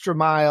extra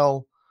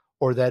mile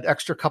or that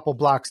extra couple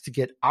blocks to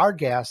get our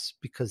gas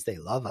because they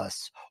love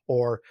us,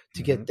 or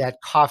to get that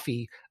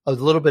coffee a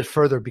little bit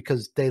further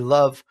because they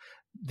love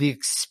the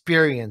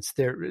experience.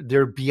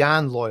 They're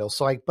beyond loyal.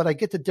 But I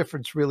get the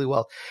difference really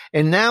well.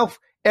 And now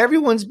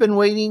everyone's been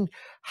waiting.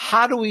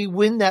 How do we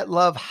win that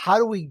love? How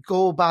do we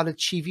go about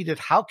achieving it?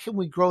 How can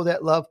we grow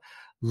that love?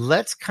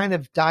 Let's kind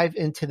of dive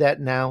into that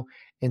now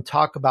and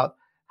talk about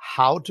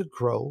how to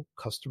grow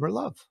customer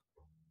love.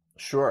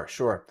 Sure.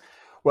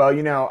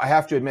 Well, I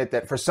have to admit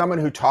that for someone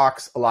who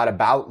talks a lot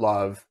about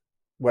love,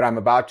 what I'm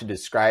about to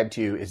describe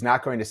to you is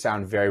not going to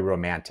sound very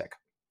romantic,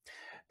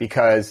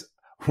 because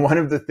one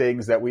of the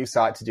things that we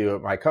sought to do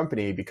at my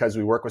company, because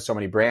we work with so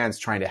many brands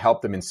trying to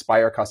help them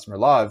inspire customer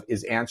love,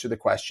 is answer the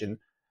question,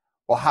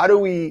 well, how do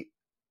we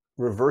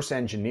reverse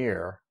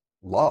engineer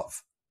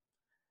love?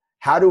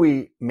 How do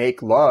we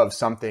make love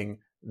something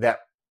that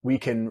we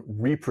can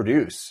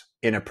reproduce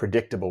in a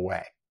predictable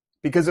way?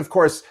 Because, of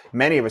course,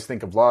 many of us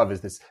think of love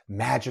as this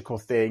magical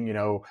thing,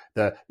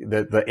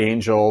 the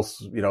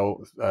angels,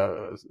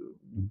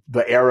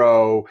 the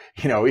arrow,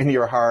 in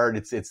your heart.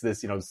 It's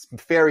this,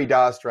 fairy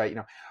dust, right?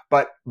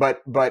 But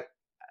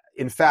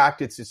in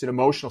fact, it's an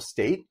emotional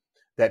state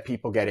that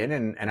people get in.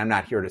 And I'm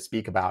not here to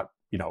speak about,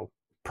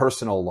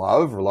 personal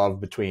love or love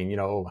between,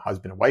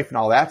 husband and wife and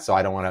all that. So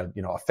I don't want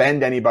to,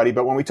 offend anybody.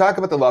 But when we talk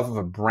about the love of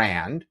a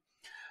brand,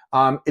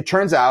 it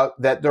turns out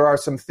that there are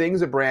some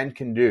things a brand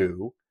can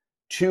do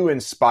to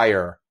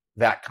inspire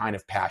that kind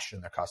of passion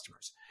in their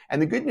customers. And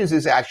the good news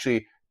is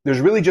actually there's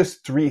really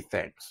just 3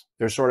 things.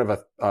 There's sort of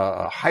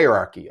a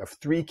hierarchy of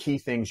 3 key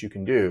things you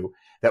can do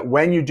that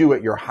when you do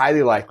it, you're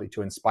highly likely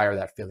to inspire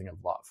that feeling of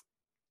love.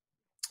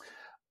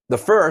 The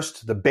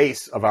first, the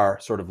base of our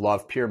sort of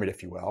love pyramid,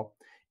 if you will,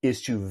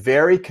 is to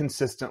very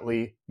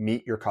consistently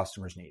meet your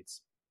customers'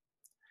 needs.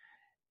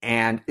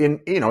 And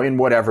in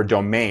whatever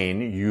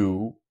domain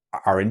you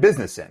are in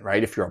business in,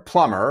 right? If you're a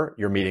plumber,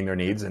 you're meeting their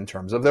needs in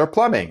terms of their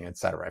plumbing, et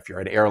cetera. If you're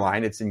an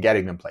airline, it's in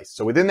getting them places.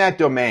 So within that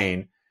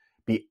domain,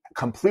 be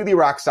completely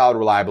rock solid,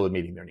 reliable in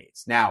meeting their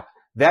needs. Now,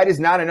 that is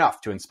not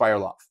enough to inspire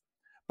love.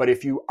 But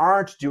if you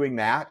aren't doing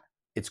that,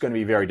 it's going to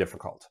be very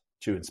difficult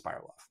to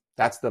inspire love.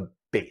 That's the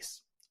base.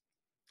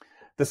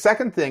 The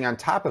second thing on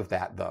top of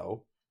that,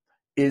 though,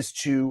 is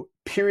to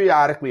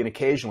periodically and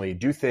occasionally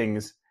do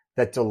things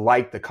that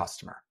delight the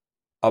customer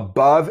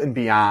above and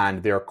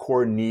beyond their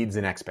core needs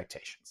and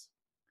expectations.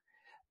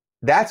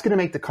 That's going to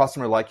make the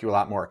customer like you a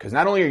lot more, because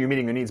not only are you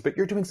meeting their needs, but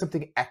you're doing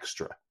something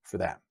extra for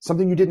them,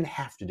 something you didn't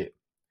have to do.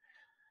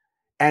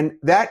 And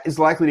that is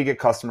likely to get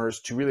customers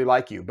to really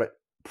like you, but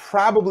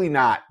probably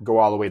not go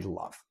all the way to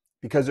love,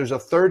 because there's a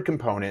third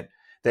component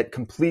that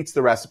completes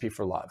the recipe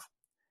for love.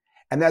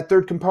 And that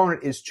third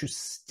component is to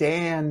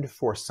stand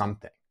for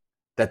something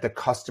that the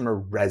customer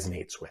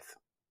resonates with,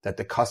 that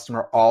the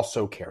customer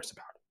also cares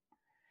about.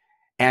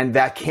 And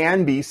that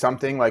can be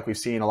something like we've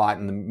seen a lot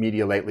in the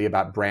media lately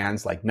about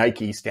brands like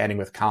Nike standing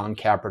with Colin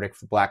Kaepernick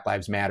for Black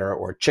Lives Matter,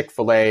 or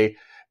Chick-fil-A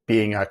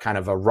being a kind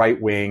of a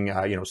right-wing,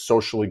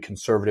 socially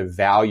conservative,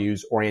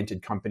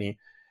 values-oriented company.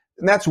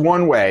 And that's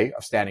one way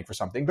of standing for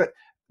something. But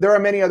there are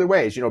many other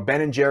ways.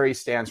 Ben &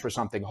 Jerry's stands for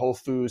something. Whole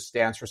Foods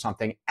stands for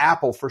something.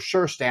 Apple for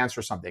sure stands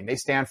for something. They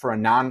stand for a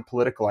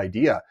non-political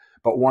idea,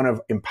 but one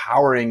of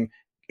empowering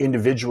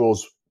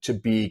individuals to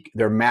be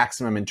their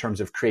maximum in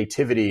terms of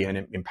creativity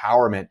and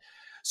empowerment.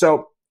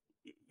 So,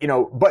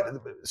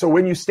 so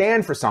when you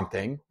stand for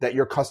something that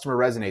your customer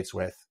resonates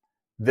with,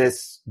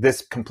 this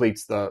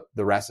completes the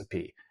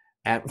recipe.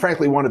 And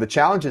frankly, one of the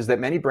challenges that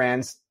many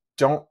brands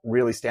don't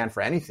really stand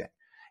for anything.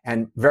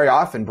 And very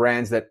often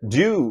brands that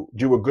do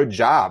a good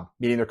job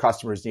meeting their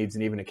customers' needs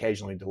and even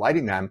occasionally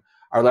delighting them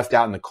are left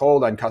out in the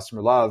cold on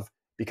customer love,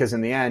 because in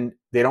the end,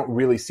 they don't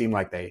really seem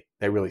like they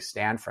really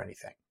stand for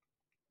anything.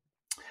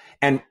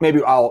 And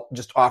maybe I'll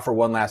just offer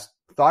one last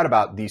thought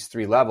about these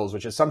three levels,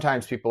 which is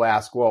sometimes people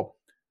ask, well,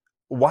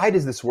 why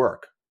does this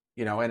work?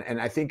 And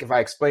I think if I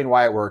explain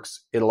why it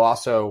works, it'll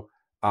also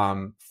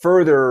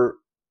further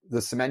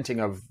the cementing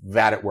of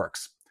that it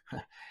works.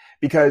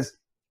 Because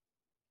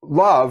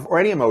love, or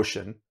any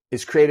emotion,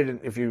 is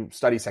created, if you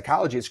study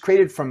psychology, it's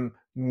created from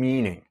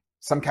meaning,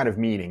 some kind of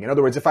meaning. In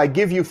other words, if I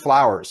give you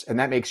flowers and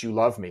that makes you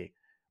love me,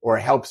 or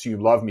helps you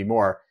love me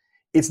more,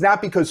 it's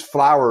not because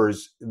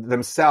flowers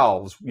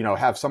themselves,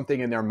 have something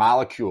in their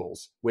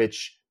molecules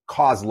which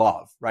cause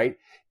love, right?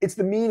 It's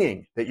the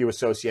meaning that you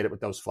associate it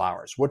with those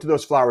flowers. What do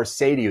those flowers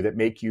say to you that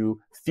make you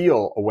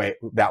feel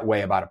that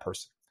way about a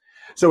person?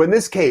 So in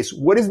this case,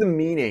 what is the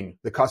meaning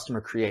the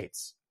customer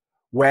creates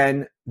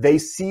when they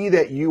see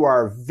that you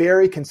are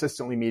very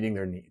consistently meeting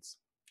their needs?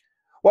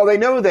 Well, they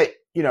know that,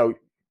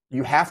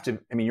 you have to,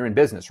 you're in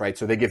business, right?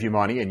 So they give you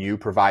money and you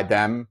provide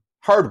them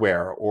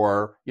hardware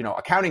or,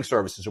 accounting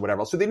services or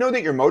whatever. So they know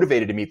that you're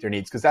motivated to meet their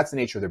needs because that's the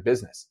nature of their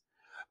business.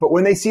 But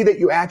when they see that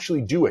you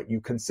actually do it, you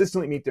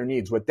consistently meet their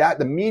needs,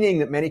 the meaning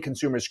that many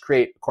consumers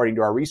create, according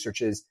to our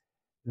research, is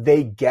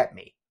they get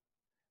me.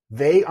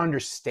 They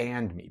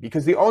understand me,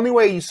 because the only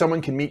way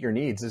someone can meet your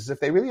needs is if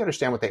they really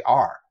understand what they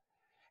are.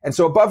 And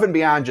so above and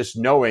beyond just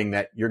knowing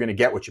that you're going to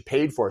get what you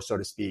paid for, so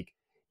to speak,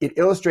 it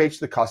illustrates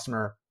to the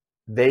customer,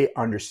 they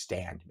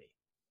understand me.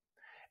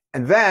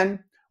 And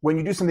then when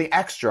you do something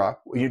extra,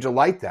 when you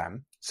delight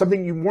them,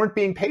 something you weren't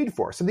being paid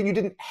for, something you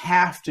didn't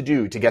have to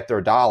do to get their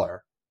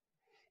dollar,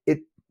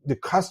 the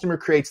customer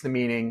creates the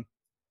meaning,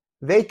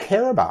 they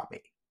care about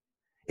me.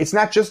 It's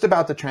not just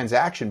about the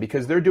transaction,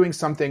 because they're doing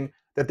something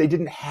that they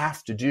didn't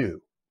have to do.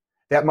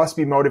 That must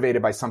be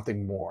motivated by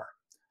something more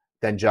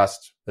than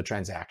just the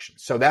transaction.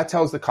 So that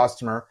tells the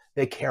customer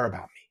they care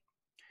about me.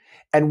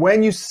 And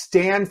when you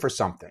stand for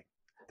something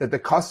that the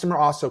customer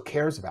also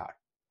cares about,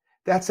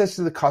 that says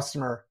to the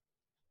customer,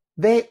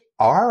 they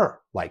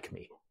are like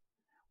me.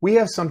 We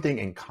have something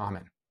in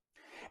common.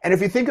 And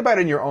if you think about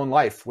it in your own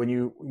life, when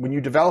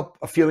you develop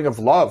a feeling of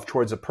love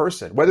towards a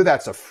person, whether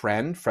that's a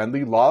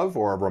friendly love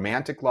or a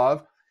romantic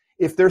love,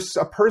 if there's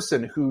a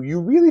person who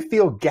you really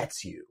feel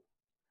gets you,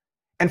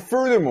 and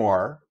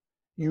furthermore,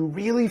 you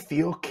really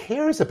feel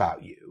cares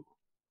about you,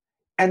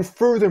 and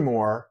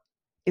furthermore,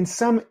 in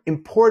some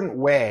important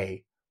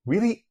way,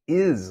 really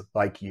is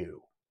like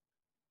you,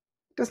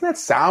 doesn't that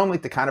sound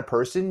like the kind of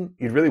person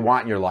you'd really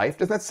want in your life?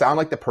 Doesn't that sound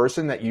like the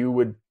person that you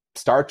would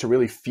start to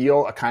really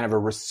feel a kind of a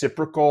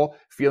reciprocal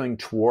feeling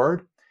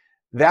toward?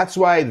 That's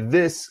why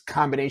this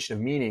combination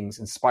of meanings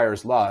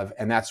inspires love.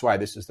 And that's why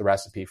this is the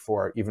recipe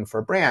even for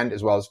a brand,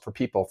 as well as for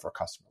people, for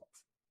customer love.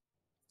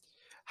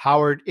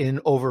 Howard,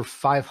 in over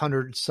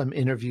 500 some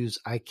interviews,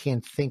 I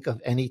can't think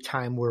of any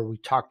time where we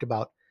talked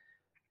about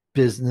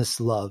business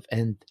love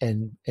and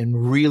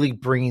really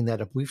bringing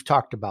that up. We've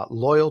talked about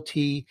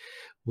loyalty.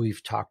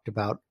 We've talked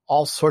about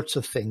all sorts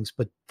of things,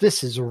 but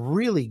this is a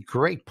really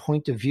great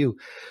point of view.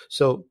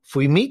 So if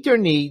we meet their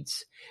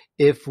needs,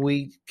 if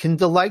we can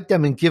delight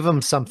them and give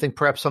them something,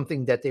 perhaps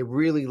something that they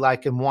really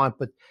like and want,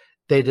 but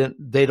they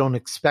don't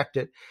expect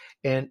it.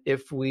 And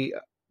if we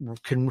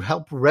can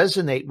help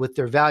resonate with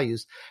their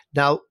values,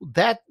 now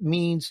that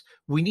means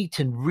we need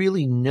to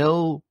really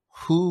know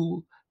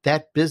who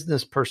that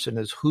business person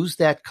is, who's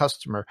that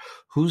customer,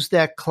 who's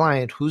that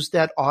client, who's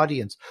that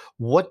audience,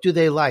 what do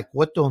they like,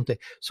 what don't they?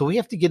 So we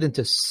have to get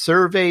into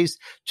surveys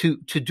to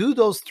do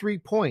those 3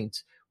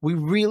 points. We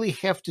really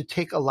have to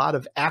take a lot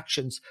of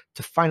actions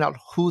to find out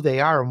who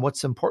they are and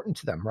what's important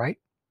to them, right?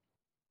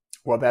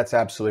 Well, that's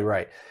absolutely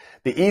right.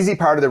 The easy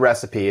part of the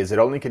recipe is it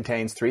only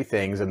contains 3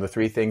 things, and the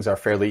 3 things are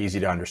fairly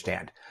easy to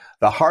understand.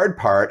 The hard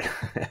part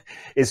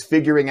is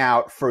figuring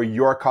out for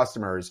your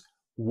customers,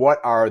 what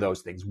are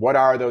those things? What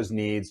are those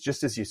needs?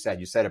 Just as you said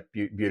it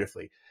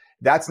beautifully.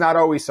 That's not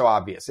always so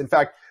obvious. In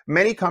fact,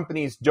 many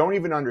companies don't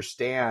even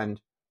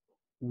understand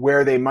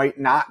where they might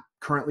not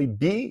currently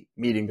be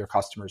meeting their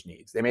customers'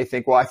 needs. They may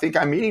think, well, I think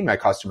I'm meeting my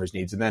customers'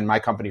 needs. And then my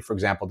company, for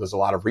example, does a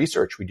lot of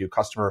research. We do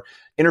customer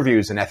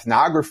interviews and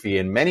ethnography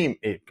and many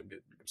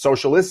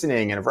social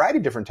listening and a variety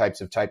of different types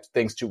of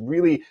things to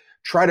really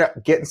try to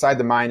get inside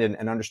the mind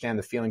and understand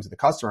the feelings of the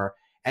customer.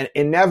 And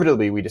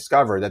inevitably, we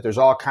discover that there's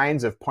all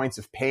kinds of points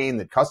of pain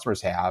that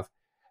customers have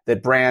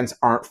that brands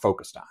aren't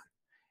focused on.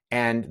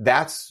 And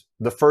that's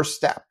the first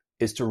step,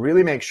 is to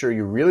really make sure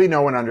you really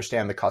know and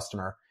understand the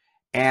customer.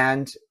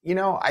 And,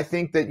 I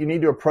think that you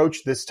need to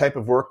approach this type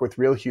of work with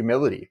real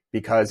humility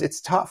because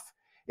it's tough.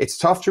 It's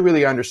tough to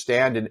really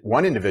understand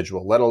one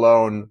individual, let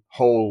alone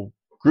whole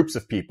groups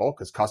of people,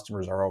 because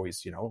customers are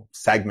always,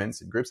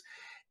 segments and groups,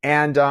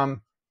 and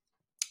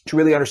to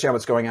really understand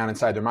what's going on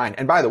inside their mind.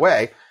 And by the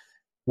way,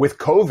 with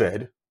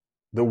COVID,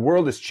 the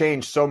world has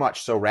changed so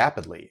much so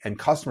rapidly, and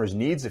customers'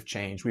 needs have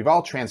changed. We've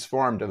all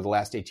transformed over the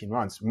last 18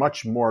 months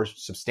much more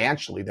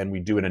substantially than we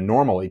do in a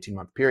normal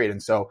 18-month period.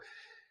 And so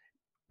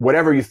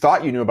whatever you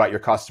thought you knew about your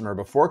customer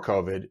before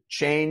COVID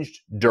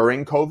changed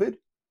during COVID,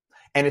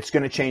 and it's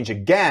going to change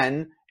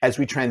again as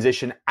we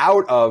transition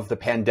out of the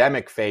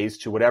pandemic phase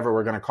to whatever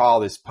we're going to call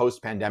this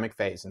post-pandemic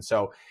phase. And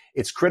so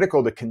it's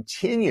critical to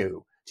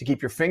continue to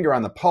keep your finger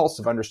on the pulse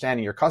of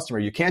understanding your customer.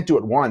 You can't do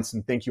it once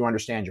and think you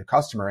understand your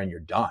customer and you're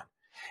done.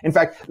 In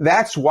fact,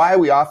 that's why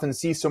we often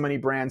see so many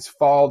brands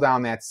fall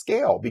down that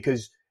scale,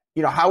 because,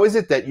 how is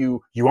it that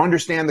you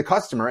understand the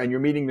customer and you're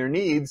meeting their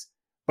needs,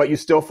 but you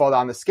still fall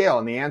down the scale?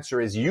 And the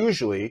answer is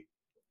usually,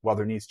 well,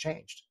 their needs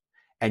changed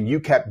and you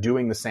kept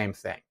doing the same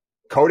thing.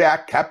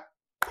 Kodak kept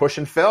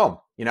pushing film,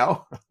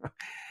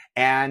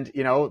 and,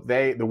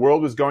 the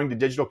world was going to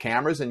digital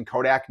cameras and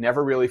Kodak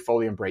never really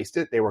fully embraced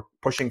it. They were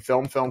pushing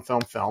film.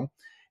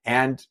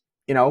 And,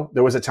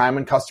 there was a time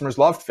when customers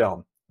loved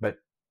film, but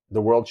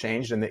the world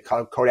changed and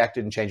Kodak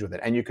didn't change with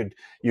it. And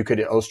you could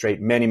illustrate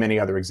many, many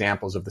other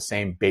examples of the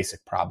same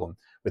basic problem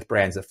with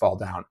brands that fall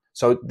down.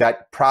 So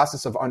that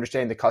process of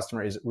understanding the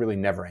customer is really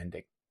never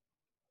ending.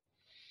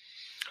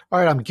 All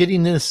right. I'm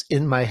getting this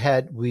in my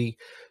head.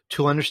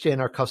 To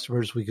understand our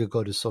customers, we could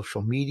go to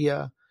social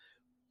media.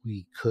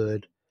 We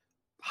could,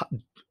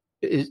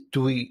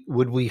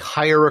 would we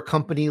hire a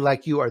company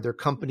like you? Are there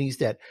companies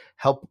that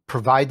help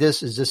provide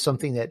this? Is this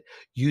something that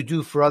you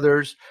do for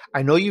others?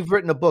 I know you've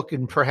written a book,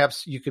 and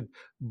perhaps you could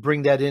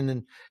bring that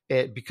in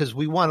and because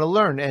we want to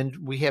learn, and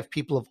we have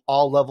people of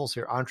all levels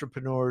here,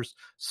 entrepreneurs,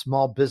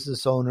 small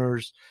business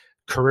owners,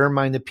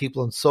 career-minded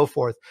people, and so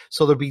forth.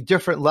 So there'll be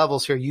different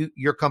levels here.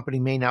 Your company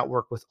may not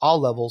work with all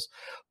levels,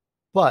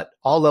 but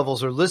all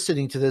levels are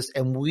listening to this,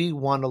 and we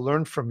want to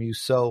learn from you.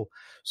 So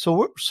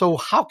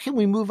how can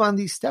we move on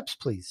these steps,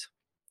 please?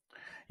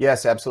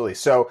 Yes, absolutely.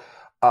 So,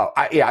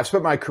 I've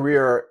spent my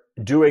career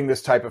doing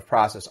this type of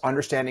process,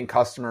 understanding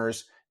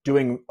customers,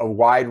 doing a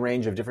wide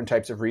range of different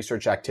types of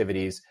research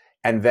activities,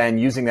 and then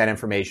using that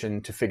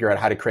information to figure out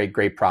how to create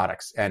great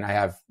products. And I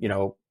have,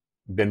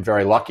 been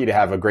very lucky to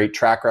have a great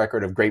track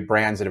record of great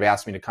brands that have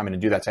asked me to come in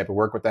and do that type of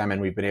work with them.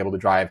 And we've been able to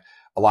drive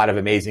a lot of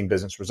amazing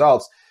business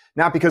results.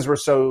 Not because we're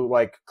so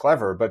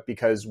clever, but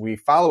because we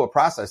follow a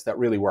process that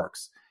really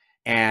works.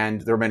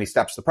 And there are many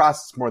steps to the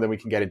process, more than we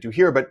can get into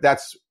here. But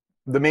that's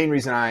the main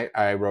reason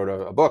I wrote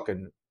a book,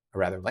 and a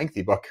rather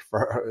lengthy book,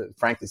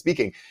 frankly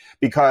speaking,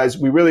 because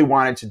we really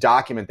wanted to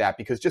document that.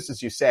 Because just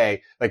as you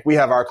say, we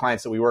have our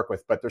clients that we work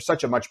with, but there's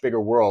such a much bigger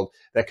world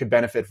that could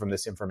benefit from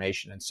this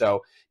information. And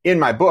so in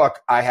my book,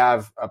 I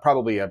have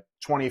probably a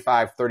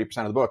 25, 30%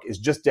 of the book is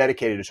just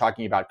dedicated to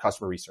talking about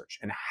customer research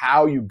and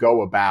how you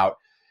go about,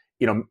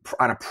 on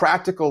a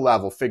practical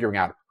level, figuring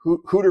out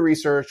who to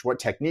research, what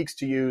techniques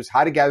to use,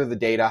 how to gather the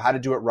data, how to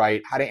do it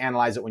right, how to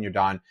analyze it when you're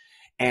done.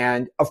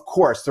 And of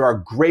course, there are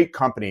great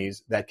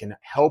companies that can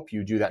help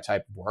you do that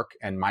type of work.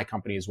 And my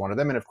company is one of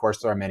them. And of course,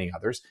 there are many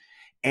others.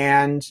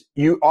 And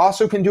you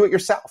also can do it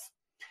yourself.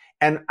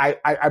 And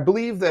I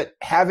believe that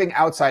having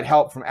outside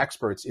help from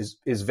experts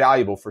is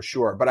valuable for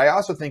sure. But I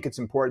also think it's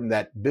important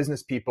that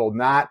business people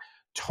not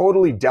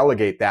totally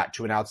delegate that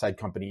to an outside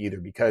company either,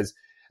 because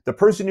the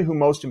person who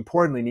most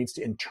importantly needs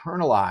to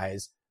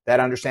internalize that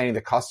understanding of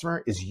the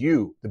customer is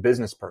you, the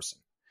business person.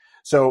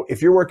 So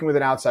if you're working with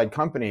an outside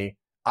company,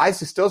 I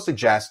still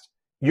suggest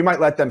you might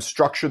let them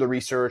structure the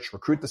research,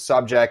 recruit the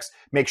subjects,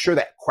 make sure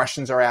that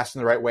questions are asked in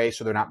the right way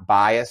so they're not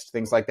biased,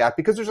 things like that.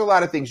 Because there's a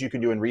lot of things you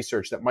can do in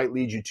research that might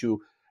lead you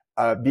to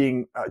a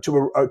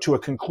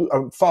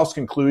false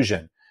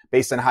conclusion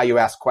based on how you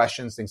ask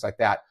questions, things like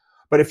that.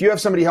 But if you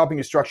have somebody helping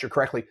you structure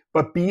correctly,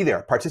 but be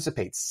there,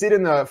 participate, sit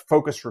in the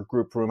focus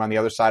group room on the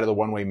other side of the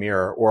one-way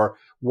mirror, or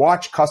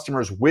watch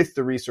customers with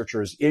the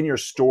researchers in your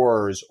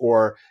stores,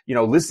 or,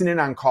 listen in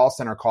on call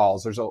center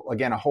calls. There's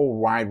a whole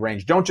wide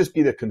range. Don't just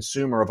be the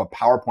consumer of a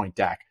PowerPoint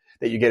deck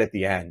that you get at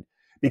the end,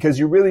 because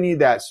you really need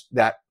that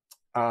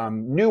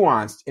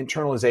nuanced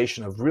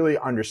internalization of really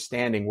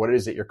understanding what it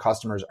is that your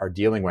customers are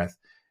dealing with.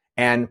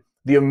 And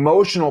the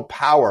emotional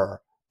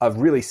power of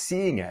really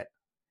seeing it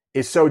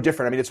is so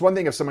different. I mean, it's one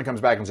thing if someone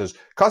comes back and says,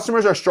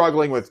 customers are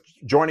struggling with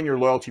joining your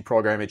loyalty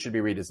program, it should be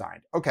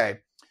redesigned. Okay.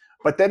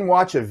 But then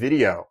watch a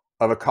video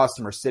of a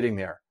customer sitting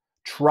there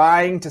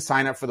trying to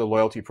sign up for the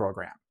loyalty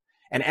program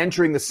and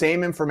entering the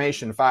same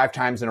information 5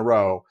 times in a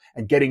row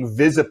and getting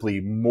visibly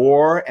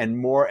more and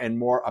more and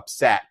more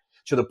upset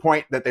to the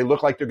point that they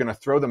look like they're going to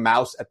throw the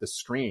mouse at the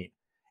screen.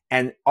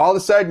 And all of a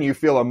sudden you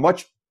feel a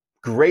much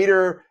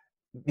greater,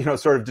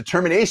 sort of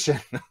determination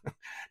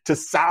to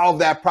solve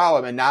that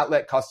problem and not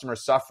let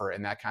customers suffer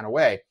in that kind of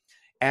way.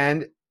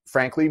 And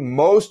frankly,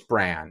 most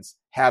brands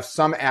have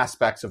some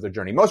aspects of their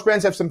journey. Most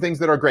brands have some things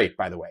that are great,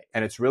 by the way,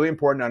 and it's really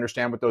important to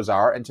understand what those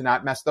are and to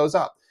not mess those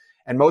up.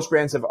 And most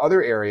brands have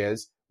other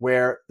areas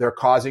where they're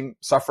causing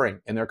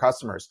suffering in their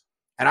customers.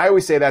 And I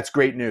always say that's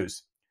great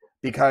news,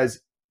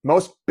 because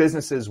most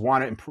businesses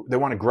want to improve, they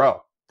want to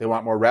grow. They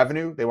want more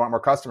revenue. They want more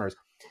customers.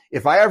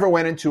 If I ever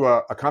went into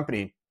a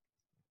company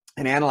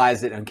and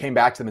analyzed it and came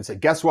back to them and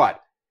said, guess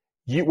what?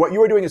 What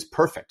you are doing is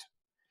perfect.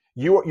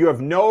 You have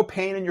no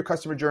pain in your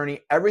customer journey.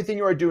 Everything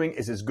you are doing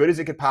is as good as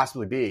it could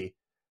possibly be.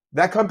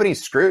 That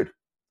company's screwed.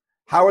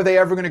 How are they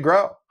ever going to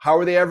grow? How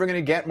are they ever going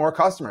to get more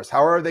customers?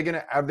 Are they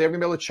going to be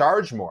able to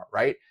charge more,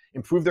 right?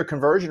 Improve their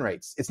conversion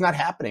rates. It's not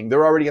happening.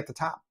 They're already at the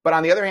top. But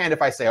on the other hand,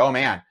 if I say, oh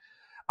man,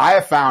 I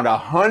have found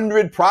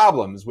 100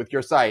 problems with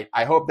your site,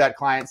 I hope that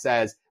client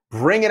says,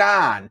 bring it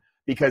on,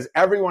 because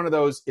every one of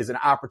those is an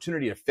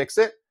opportunity to fix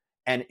it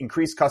and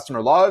increase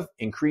customer love,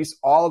 increase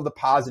all of the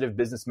positive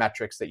business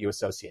metrics that you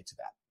associate to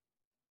that.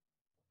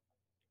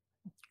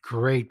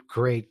 Great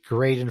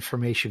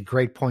information.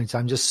 Great points.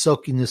 I'm just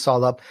soaking this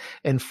all up.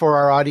 And for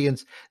our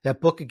audience,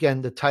 that book,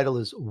 again, the title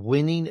is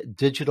Winning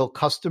Digital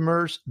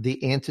Customers,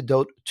 The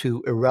Antidote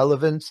to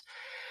Irrelevance.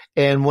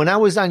 And when I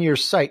was on your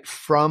site,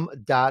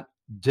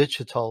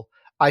 from.digital,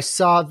 I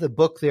saw the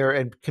book there,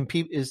 and I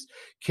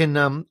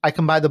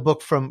can buy the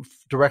book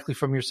directly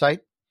from your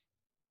site?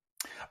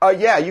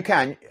 Yeah, you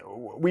can.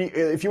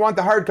 If you want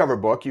the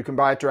hardcover book, you can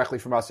buy it directly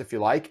from us if you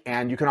like,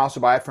 and you can also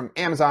buy it from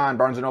Amazon,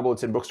 Barnes & Noble.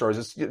 It's in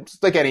bookstores. It's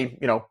like any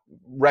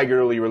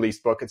regularly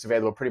released book. It's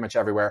available pretty much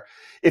everywhere.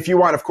 If you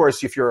want, of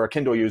course, if you're a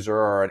Kindle user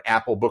or an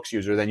Apple Books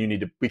user,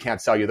 then we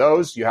can't sell you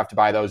those. You have to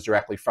buy those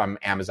directly from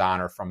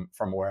Amazon or from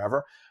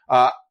wherever.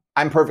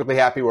 I'm perfectly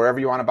happy wherever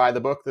you want to buy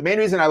the book. The main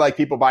reason I like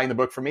people buying the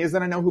book from me is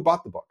that I know who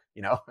bought the book.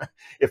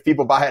 If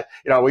people buy it,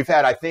 we've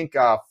had, I think,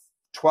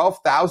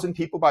 12,000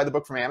 people buy the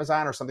book from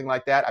Amazon or something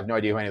like that. I have no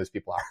idea who any of those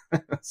people are.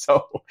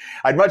 So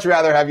I'd much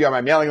rather have you on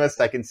my mailing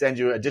list. I can send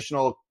you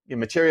additional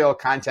material,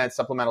 content,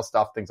 supplemental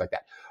stuff, things like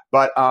that.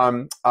 But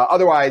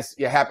otherwise,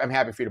 I'm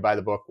happy for you to buy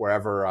the book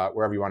wherever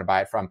you want to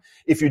buy it from.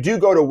 If you do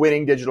go to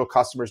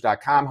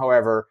winningdigitalcustomers.com,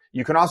 however,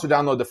 you can also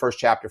download the first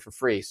chapter for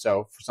free.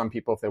 So for some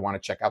people, if they want to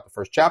check out the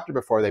first chapter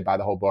before they buy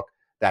the whole book,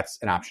 that's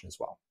an option as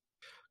well.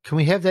 Can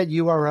we have that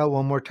URL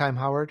one more time,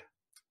 Howard?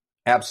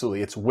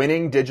 Absolutely. It's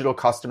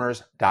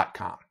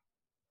winningdigitalcustomers.com.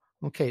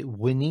 Okay,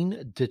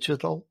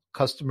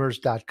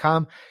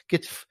 winningdigitalcustomers.com.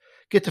 Get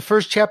the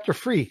first chapter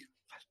free.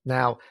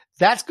 Now,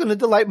 that's going to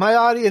delight my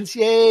audience.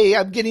 Yay,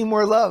 I'm getting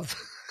more love.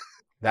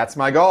 That's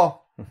my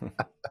goal.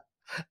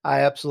 I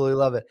absolutely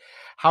love it.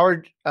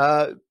 Howard,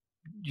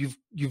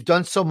 you've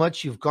done so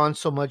much. You've gone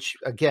so much.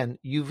 Again,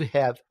 you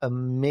have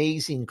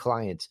amazing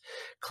clients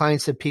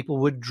that people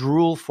would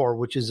drool for,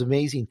 which is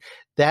amazing.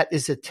 That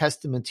is a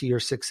testament to your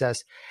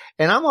success.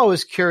 And I'm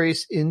always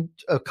curious in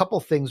a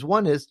couple things.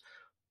 One is,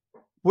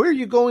 where are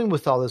you going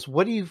with all this?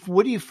 What do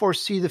you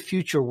foresee the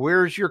future?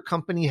 Where's your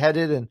company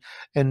headed?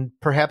 And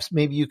perhaps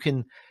maybe you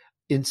can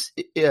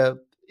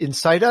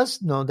incite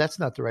us. No, that's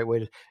not the right way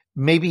to.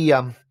 Maybe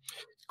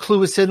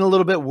clue us in a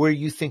little bit where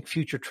you think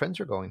future trends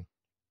are going.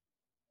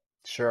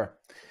 Sure.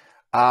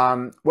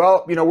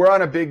 Well, we're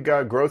on a big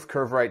growth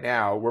curve right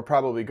now. We're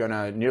probably going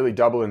to nearly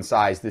double in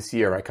size this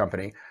year, our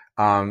company.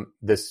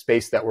 This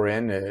space that we're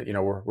in,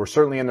 we're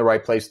certainly in the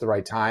right place at the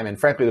right time. And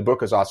frankly, the book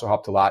has also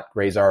helped a lot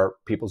raise our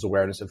people's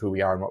awareness of who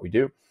we are and what we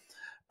do.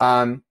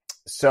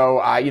 So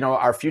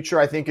our future,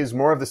 I think, is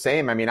more of the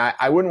same. I mean,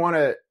 I wouldn't want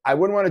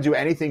to do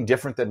anything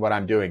different than what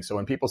I'm doing. So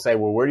when people say,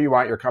 well, where do you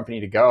want your company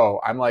to go?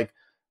 I'm like,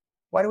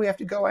 why do we have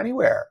to go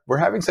anywhere? We're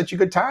having such a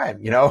good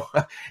time.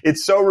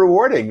 It's so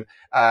rewarding.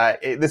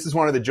 This is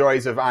one of the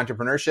joys of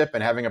entrepreneurship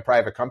and having a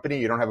private company.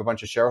 You don't have a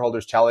bunch of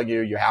shareholders telling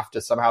you have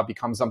to somehow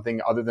become something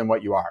other than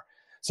what you are.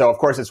 So of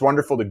course it's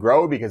wonderful to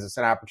grow because it's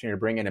an opportunity to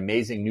bring in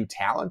amazing new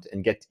talent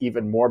and get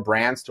even more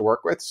brands to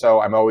work with. So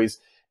I'm always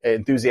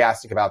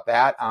enthusiastic about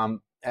that.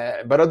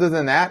 But other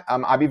than that,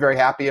 I'll be very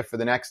happy if for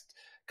the next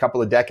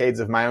couple of decades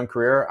of my own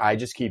career, I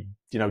just keep,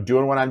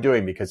 doing what I'm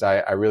doing because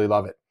I really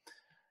love it.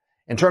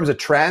 In terms of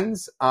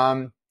trends,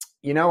 I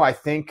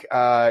think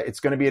it's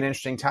going to be an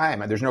interesting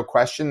time. There's no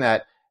question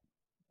that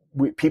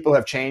people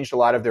have changed a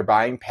lot of their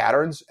buying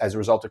patterns as a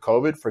result of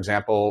COVID. For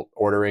example,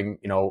 ordering,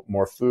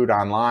 more food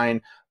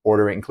online,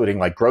 including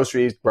like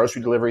grocery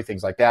delivery,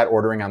 things like that,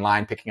 ordering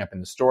online, picking up in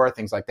the store,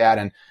 things like that.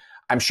 And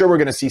I'm sure we're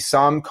going to see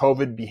some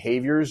COVID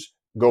behaviors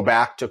go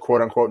back to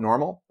quote unquote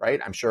normal, right?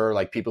 I'm sure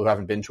like people who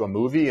haven't been to a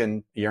movie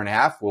in a year and a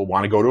half will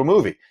want to go to a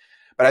movie.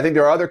 But I think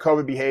there are other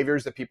COVID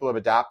behaviors that people have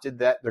adopted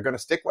that they're going to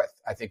stick with.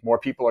 I think more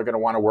people are going to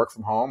want to work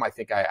from home. I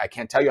think I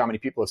can't tell you how many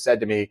people have said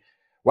to me,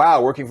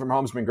 wow, working from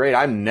home has been great.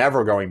 I'm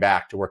never going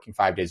back to working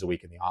 5 days a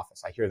week in the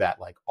office. I hear that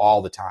like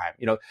all the time.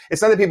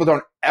 It's not that people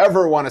don't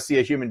ever want to see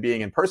a human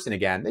being in person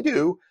again. They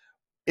do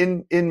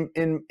in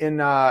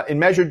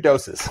measured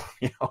doses,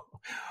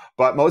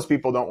 but most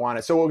people don't want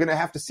it. So we're going to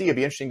have to see. It'd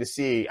be interesting to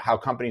see how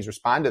companies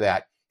respond to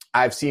that.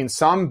 I've seen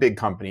some big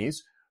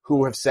companies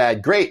who have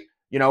said, great,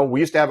 We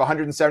used to have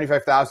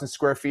 175,000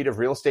 square feet of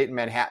real estate in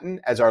Manhattan.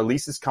 As our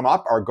leases come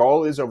up, our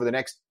goal is over the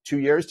next 2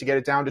 years to get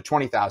it down to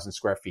 20,000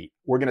 square feet.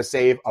 We're going to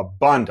save a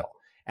bundle,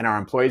 and our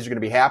employees are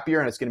going to be happier,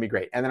 and it's going to be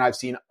great. And then I've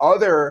seen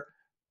other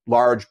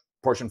large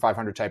Fortune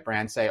 500 type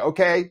brands say,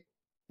 okay,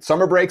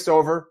 summer break's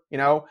over,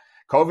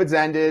 COVID's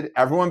ended,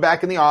 everyone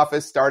back in the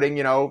office starting,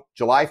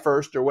 July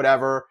 1st or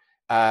whatever,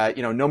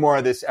 no more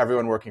of this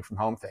everyone working from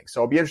home thing. So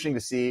it'll be interesting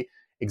to see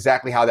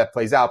exactly how that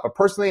plays out. But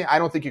personally, I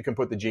don't think you can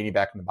put the genie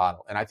back in the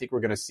bottle. And I think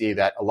we're going to see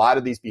that a lot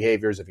of these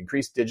behaviors of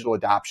increased digital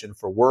adoption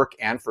for work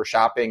and for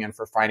shopping and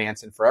for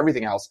finance and for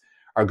everything else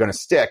are going to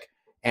stick.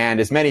 And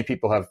as many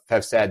people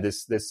have said,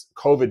 this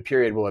COVID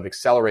period will have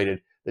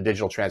accelerated the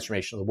digital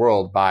transformation of the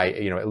world by,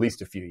 at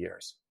least a few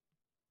years.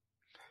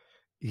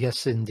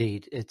 Yes,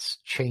 indeed. It's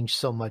changed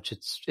so much.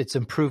 It's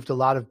improved a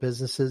lot of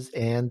businesses,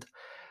 and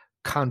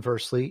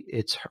conversely,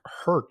 it's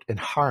hurt and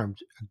harmed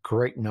a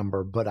great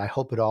number, but I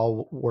hope it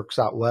all works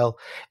out well.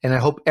 And I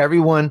hope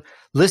everyone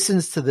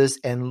listens to this,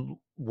 and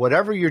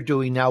whatever you're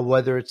doing now,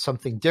 whether it's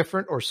something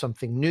different or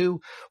something new,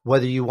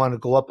 whether you want to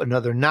go up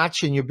another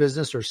notch in your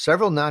business or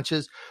several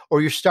notches, or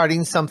you're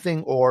starting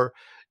something, or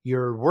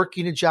you're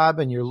working a job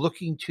and you're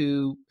looking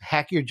to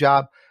hack your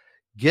job,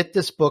 get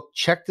this book,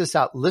 check this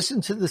out,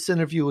 listen to this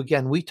interview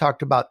again. We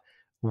talked about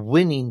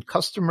winning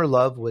customer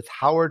love with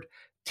Howard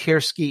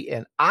Tiersky,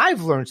 and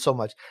I've learned so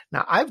much.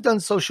 Now, I've done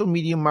social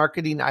media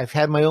marketing. I've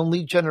had my own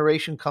lead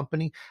generation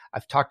company.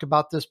 I've talked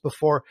about this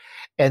before,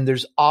 and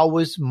there's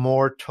always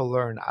more to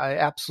learn. I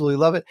absolutely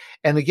love it.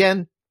 And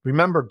again,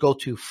 remember, go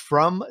to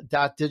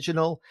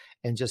from.digital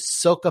and just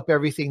soak up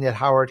everything that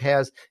Howard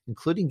has,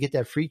 including get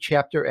that free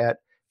chapter at,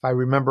 if I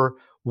remember,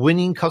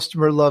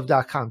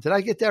 winningcustomerlove.com. Did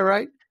I get that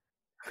right?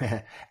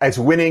 It's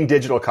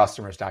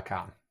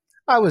winningdigitalcustomers.com.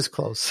 I was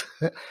close.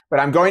 But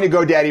I'm going to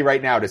GoDaddy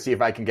right now to see if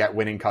I can get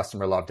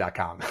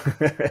winningcustomerlove.com.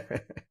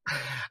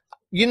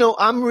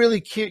 I'm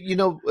really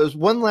curious. There's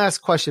one last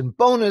question.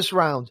 Bonus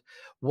round.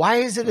 Why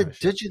is it a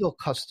digital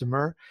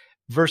customer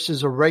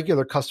versus a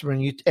regular customer?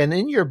 And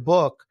in your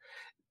book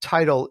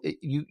title,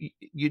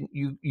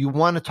 you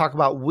want to talk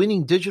about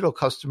winning digital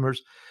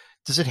customers.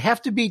 Does it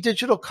have to be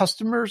digital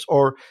customers,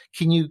 or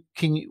can you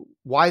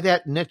why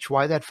that niche?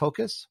 Why that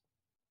focus?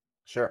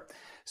 Sure.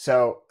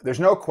 So there's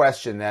no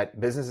question that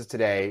businesses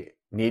today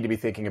need to be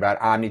thinking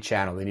about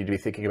omni-channel. They need to be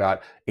thinking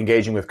about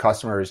engaging with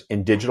customers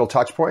in digital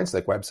touch points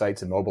like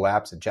websites and mobile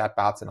apps and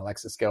chatbots and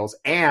Alexa skills,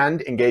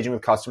 and engaging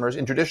with customers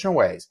in traditional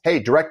ways. Hey,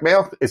 direct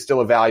mail is still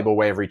a valuable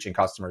way of reaching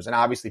customers. And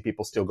obviously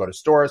people still go to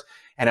stores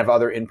and have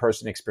other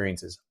in-person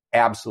experiences.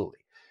 Absolutely.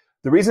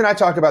 The reason I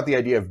talk about the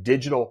idea of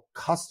digital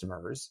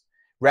customers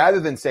rather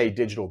than say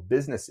digital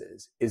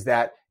businesses is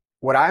that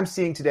what I'm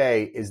seeing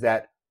today is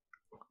that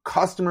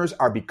customers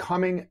are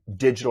becoming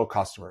digital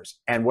customers.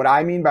 And what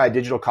I mean by a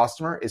digital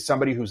customer is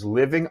somebody who's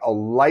living a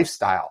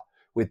lifestyle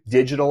with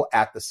digital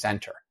at the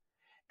center.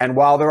 And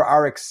while there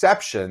are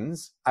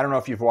exceptions, I don't know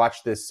if you've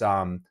watched this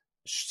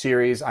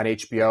series on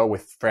HBO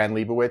with Fran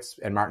Lebowitz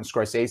and Martin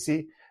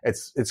Scorsese.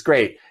 It's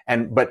great.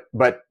 But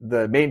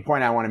the main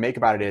point I want to make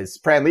about it is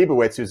Fran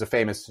Lebowitz, who's a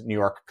famous New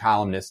York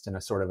columnist and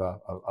a sort of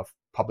a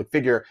public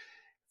figure,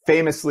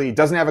 famously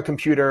doesn't have a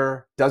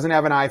computer, doesn't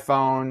have an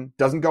iPhone,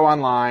 doesn't go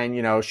online.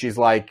 She's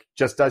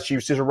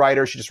she's a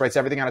writer. She just writes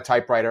everything on a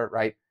typewriter,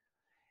 right?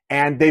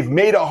 And they've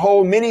made a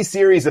whole mini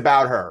series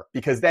about her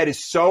because that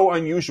is so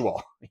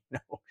unusual.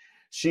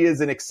 She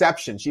is an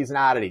exception. She's an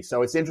oddity.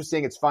 So it's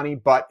interesting. It's funny,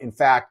 but in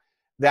fact,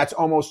 that's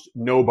almost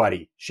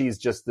nobody. She's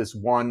just this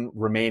one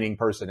remaining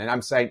person. And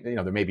I'm saying,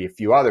 there may be a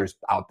few others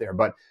out there,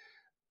 but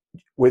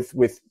with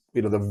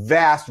the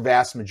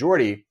vast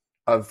majority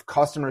of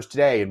customers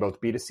today in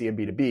both B2C and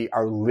B2B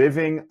are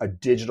living a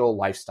digital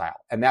lifestyle.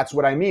 And that's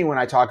what I mean when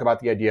I talk about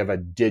the idea of a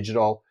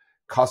digital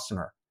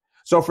customer.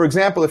 So for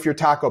example, if you're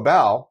Taco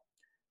Bell,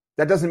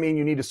 that doesn't mean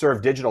you need to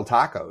serve digital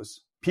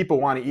tacos.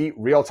 People want to eat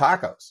real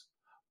tacos.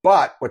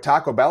 But what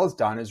Taco Bell has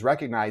done is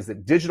recognize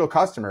that digital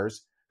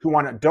customers who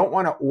don't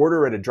want to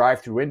order at a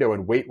drive-through window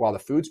and wait while the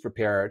food's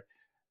prepared,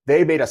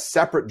 they made a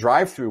separate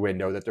drive-through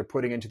window that they're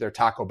putting into their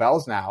Taco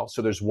Bells now.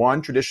 So there's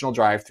one traditional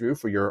drive-through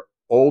for your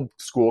old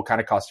school kind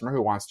of customer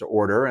who wants to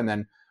order and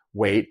then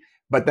wait,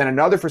 but then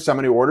another for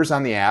someone who orders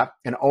on the app,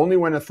 and only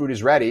when the food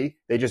is ready,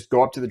 they just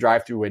go up to the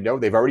drive-through window.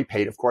 They've already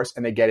paid, of course,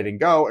 and they get it and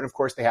go. And of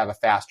course, they have a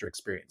faster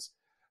experience.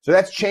 So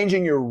that's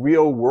changing your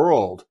real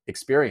world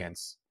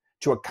experience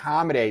to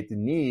accommodate the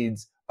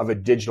needs of a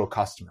digital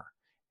customer.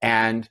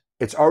 And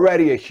it's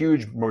already a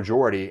huge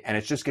majority, and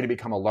it's just going to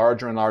become a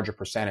larger and larger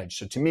percentage.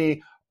 So to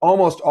me,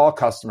 almost all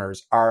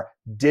customers are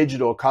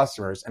digital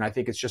customers. And I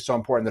think it's just so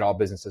important that all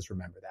businesses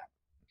remember that.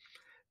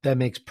 That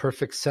makes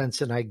perfect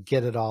sense, and I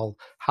get it all.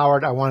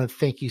 Howard, I want to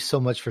thank you so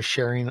much for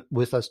sharing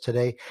with us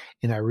today,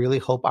 and I really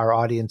hope our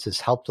audience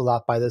is helped a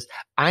lot by this.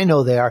 I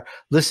know they are.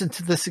 Listen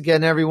to this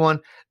again,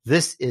 everyone.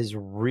 This is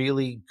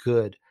really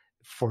good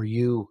for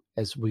you,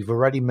 as we've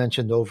already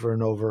mentioned over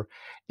and over,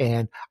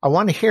 and I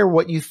want to hear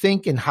what you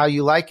think and how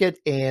you like it,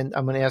 and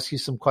I'm going to ask you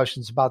some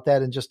questions about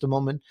that in just a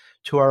moment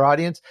to our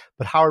audience.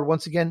 But Howard,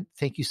 once again,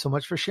 thank you so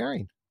much for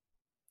sharing.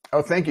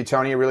 Oh, thank you,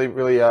 Tony. Really,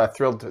 really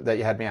thrilled that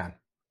you had me on.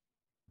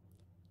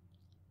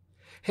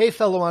 Hey,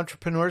 fellow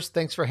entrepreneurs,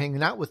 thanks for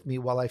hanging out with me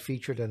while I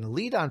featured an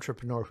elite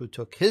entrepreneur who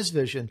took his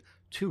vision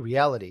to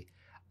reality.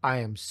 I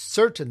am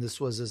certain this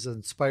was as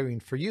inspiring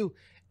for you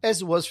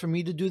as it was for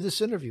me to do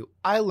this interview.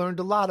 I learned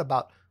a lot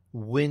about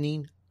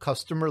winning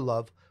customer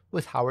love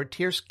with Howard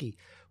Tiersky.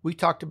 We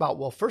talked about,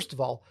 well, first of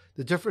all,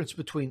 the difference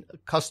between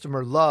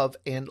customer love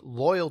and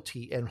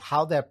loyalty and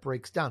how that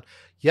breaks down.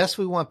 Yes,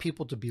 we want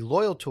people to be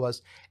loyal to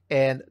us.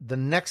 And the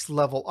next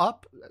level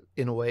up,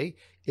 in a way,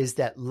 is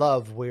that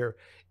love where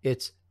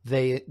it's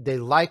they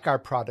like our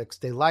products,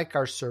 they like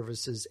our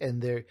services,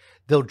 and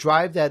they'll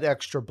drive that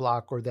extra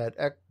block or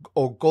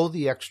go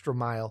the extra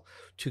mile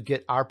to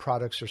get our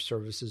products or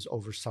services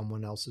over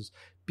someone else's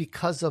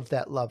because of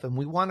that love. And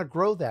we want to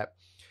grow that.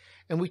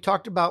 And we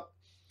talked about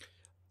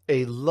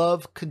a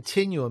love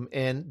continuum,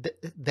 and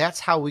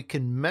that's how we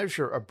can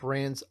measure a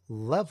brand's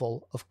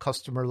level of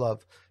customer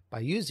love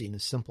by using a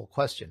simple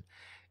question.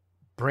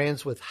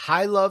 Brands with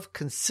high love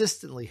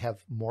consistently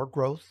have more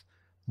growth,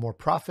 more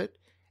profit,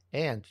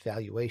 and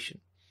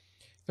valuation.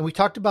 And we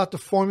talked about the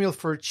formula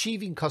for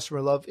achieving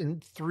customer love in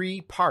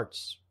 3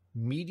 parts: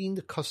 meeting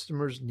the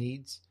customer's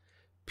needs,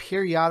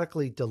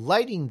 periodically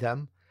delighting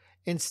them,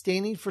 and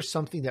standing for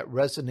something that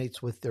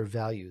resonates with their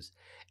values.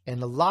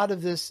 And a lot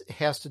of this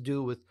has to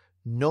do with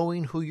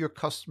knowing who your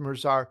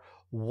customers are,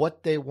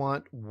 what they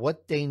want,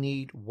 what they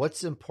need,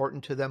 what's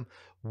important to them,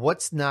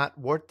 what's not,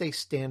 what they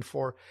stand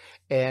for.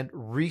 And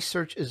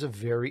research is a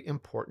very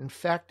important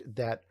fact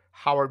that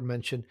Howard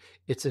mentioned.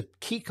 It's a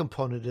key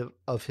component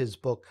of his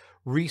book,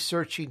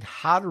 researching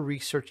how to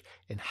research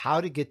and how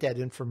to get that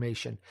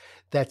information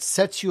that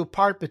sets you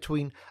apart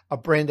between a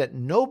brand that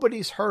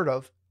nobody's heard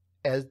of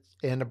and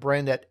a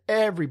brand that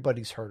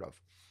everybody's heard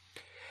of.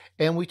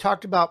 And we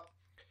talked about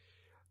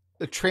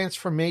the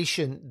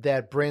transformation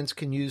that brands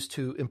can use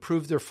to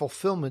improve their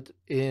fulfillment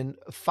in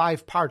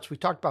 5 parts. We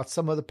talked about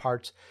some of the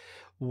parts,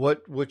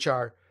 which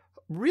are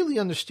really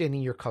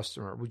understanding your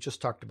customer. We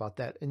just talked about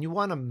that. And you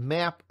want to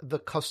map the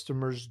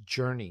customer's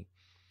journey.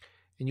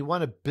 And you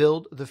want to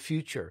build the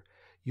future.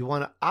 You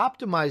want to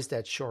optimize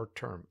that short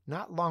term,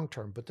 not long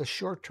term, but the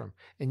short term.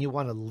 And you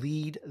want to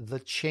lead the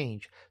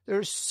change.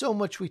 There's so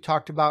much we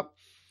talked about.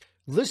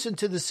 Listen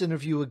to this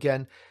interview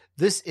again.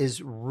 This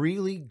is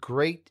really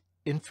great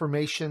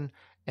information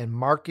and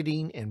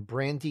marketing and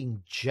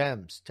branding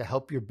gems to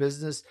help your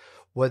business,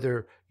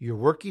 whether you're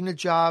working a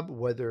job,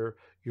 whether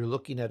you're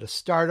looking at a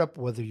startup,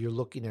 whether you're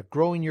looking at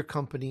growing your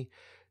company.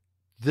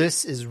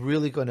 This is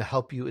really going to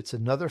help you. It's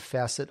another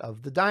facet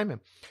of the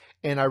diamond.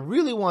 And I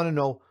really want to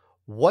know,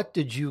 what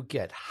did you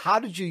get? How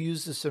did you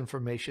use this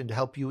information to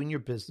help you in your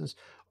business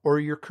or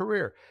your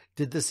career?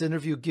 Did this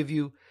interview give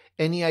you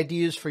any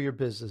ideas for your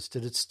business?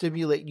 Did it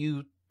stimulate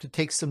you to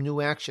take some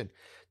new action?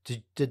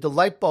 Did the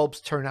light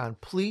bulbs turn on?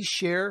 Please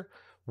share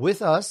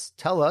with us,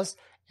 tell us,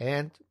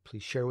 and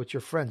please share with your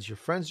friends. Your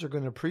friends are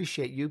going to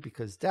appreciate you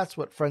because that's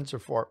what friends are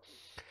for.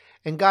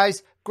 And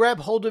guys, grab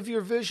hold of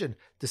your vision.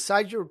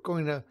 Decide you're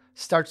going to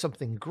start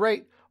something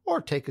great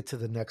or take it to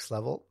the next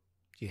level.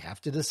 You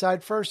have to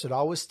decide first. It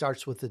always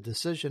starts with a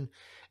decision.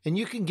 And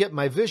you can get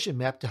my vision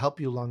map to help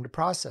you along the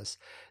process.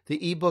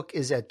 The ebook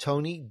is at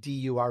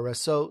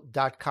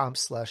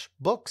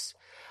TonyDUrso.com/books.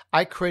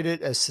 I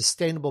created a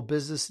sustainable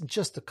business in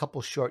just a couple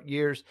short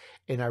years,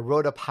 and I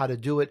wrote up how to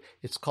do it.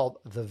 It's called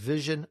The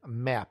Vision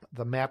Map,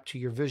 the map to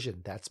your vision.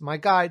 That's my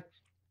guide.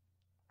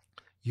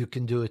 You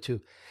can do it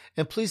too.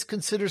 And please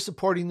consider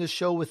supporting the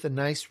show with a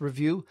nice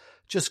review.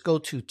 Just go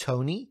to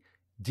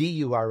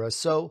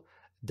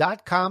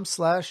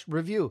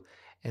TonyDUrso.com/review.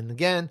 And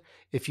again,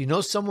 if you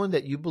know someone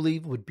that you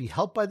believe would be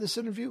helped by this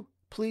interview,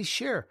 please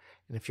share.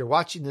 And if you're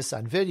watching this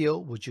on video,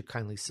 would you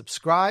kindly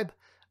subscribe,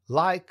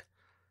 like,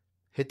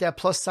 hit that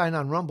plus sign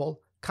on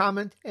Rumble,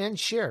 comment, and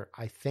share.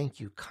 I thank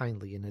you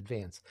kindly in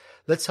advance.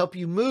 Let's help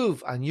you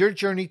move on your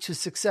journey to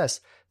success.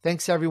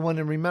 Thanks, everyone.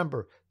 And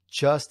remember,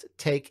 just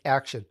take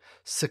action.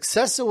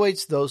 Success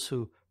awaits those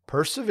who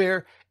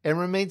persevere and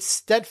remain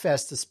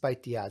steadfast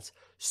despite the odds.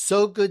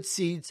 Sow good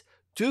seeds,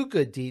 do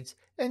good deeds,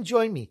 and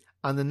join me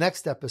on the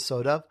next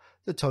episode of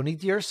The Tony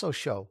DUrso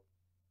Show.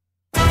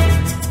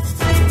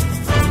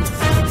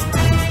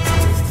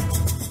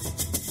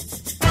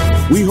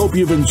 We hope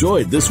you've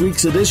enjoyed this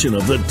week's edition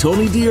of The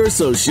Tony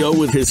DUrso Show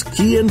with his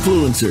key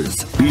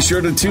influencers. Be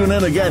sure to tune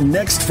in again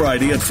next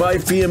Friday at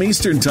 5 p.m.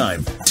 Eastern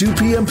Time, 2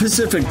 p.m.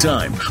 Pacific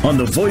Time on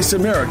the Voice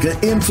America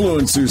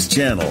Influencers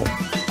channel.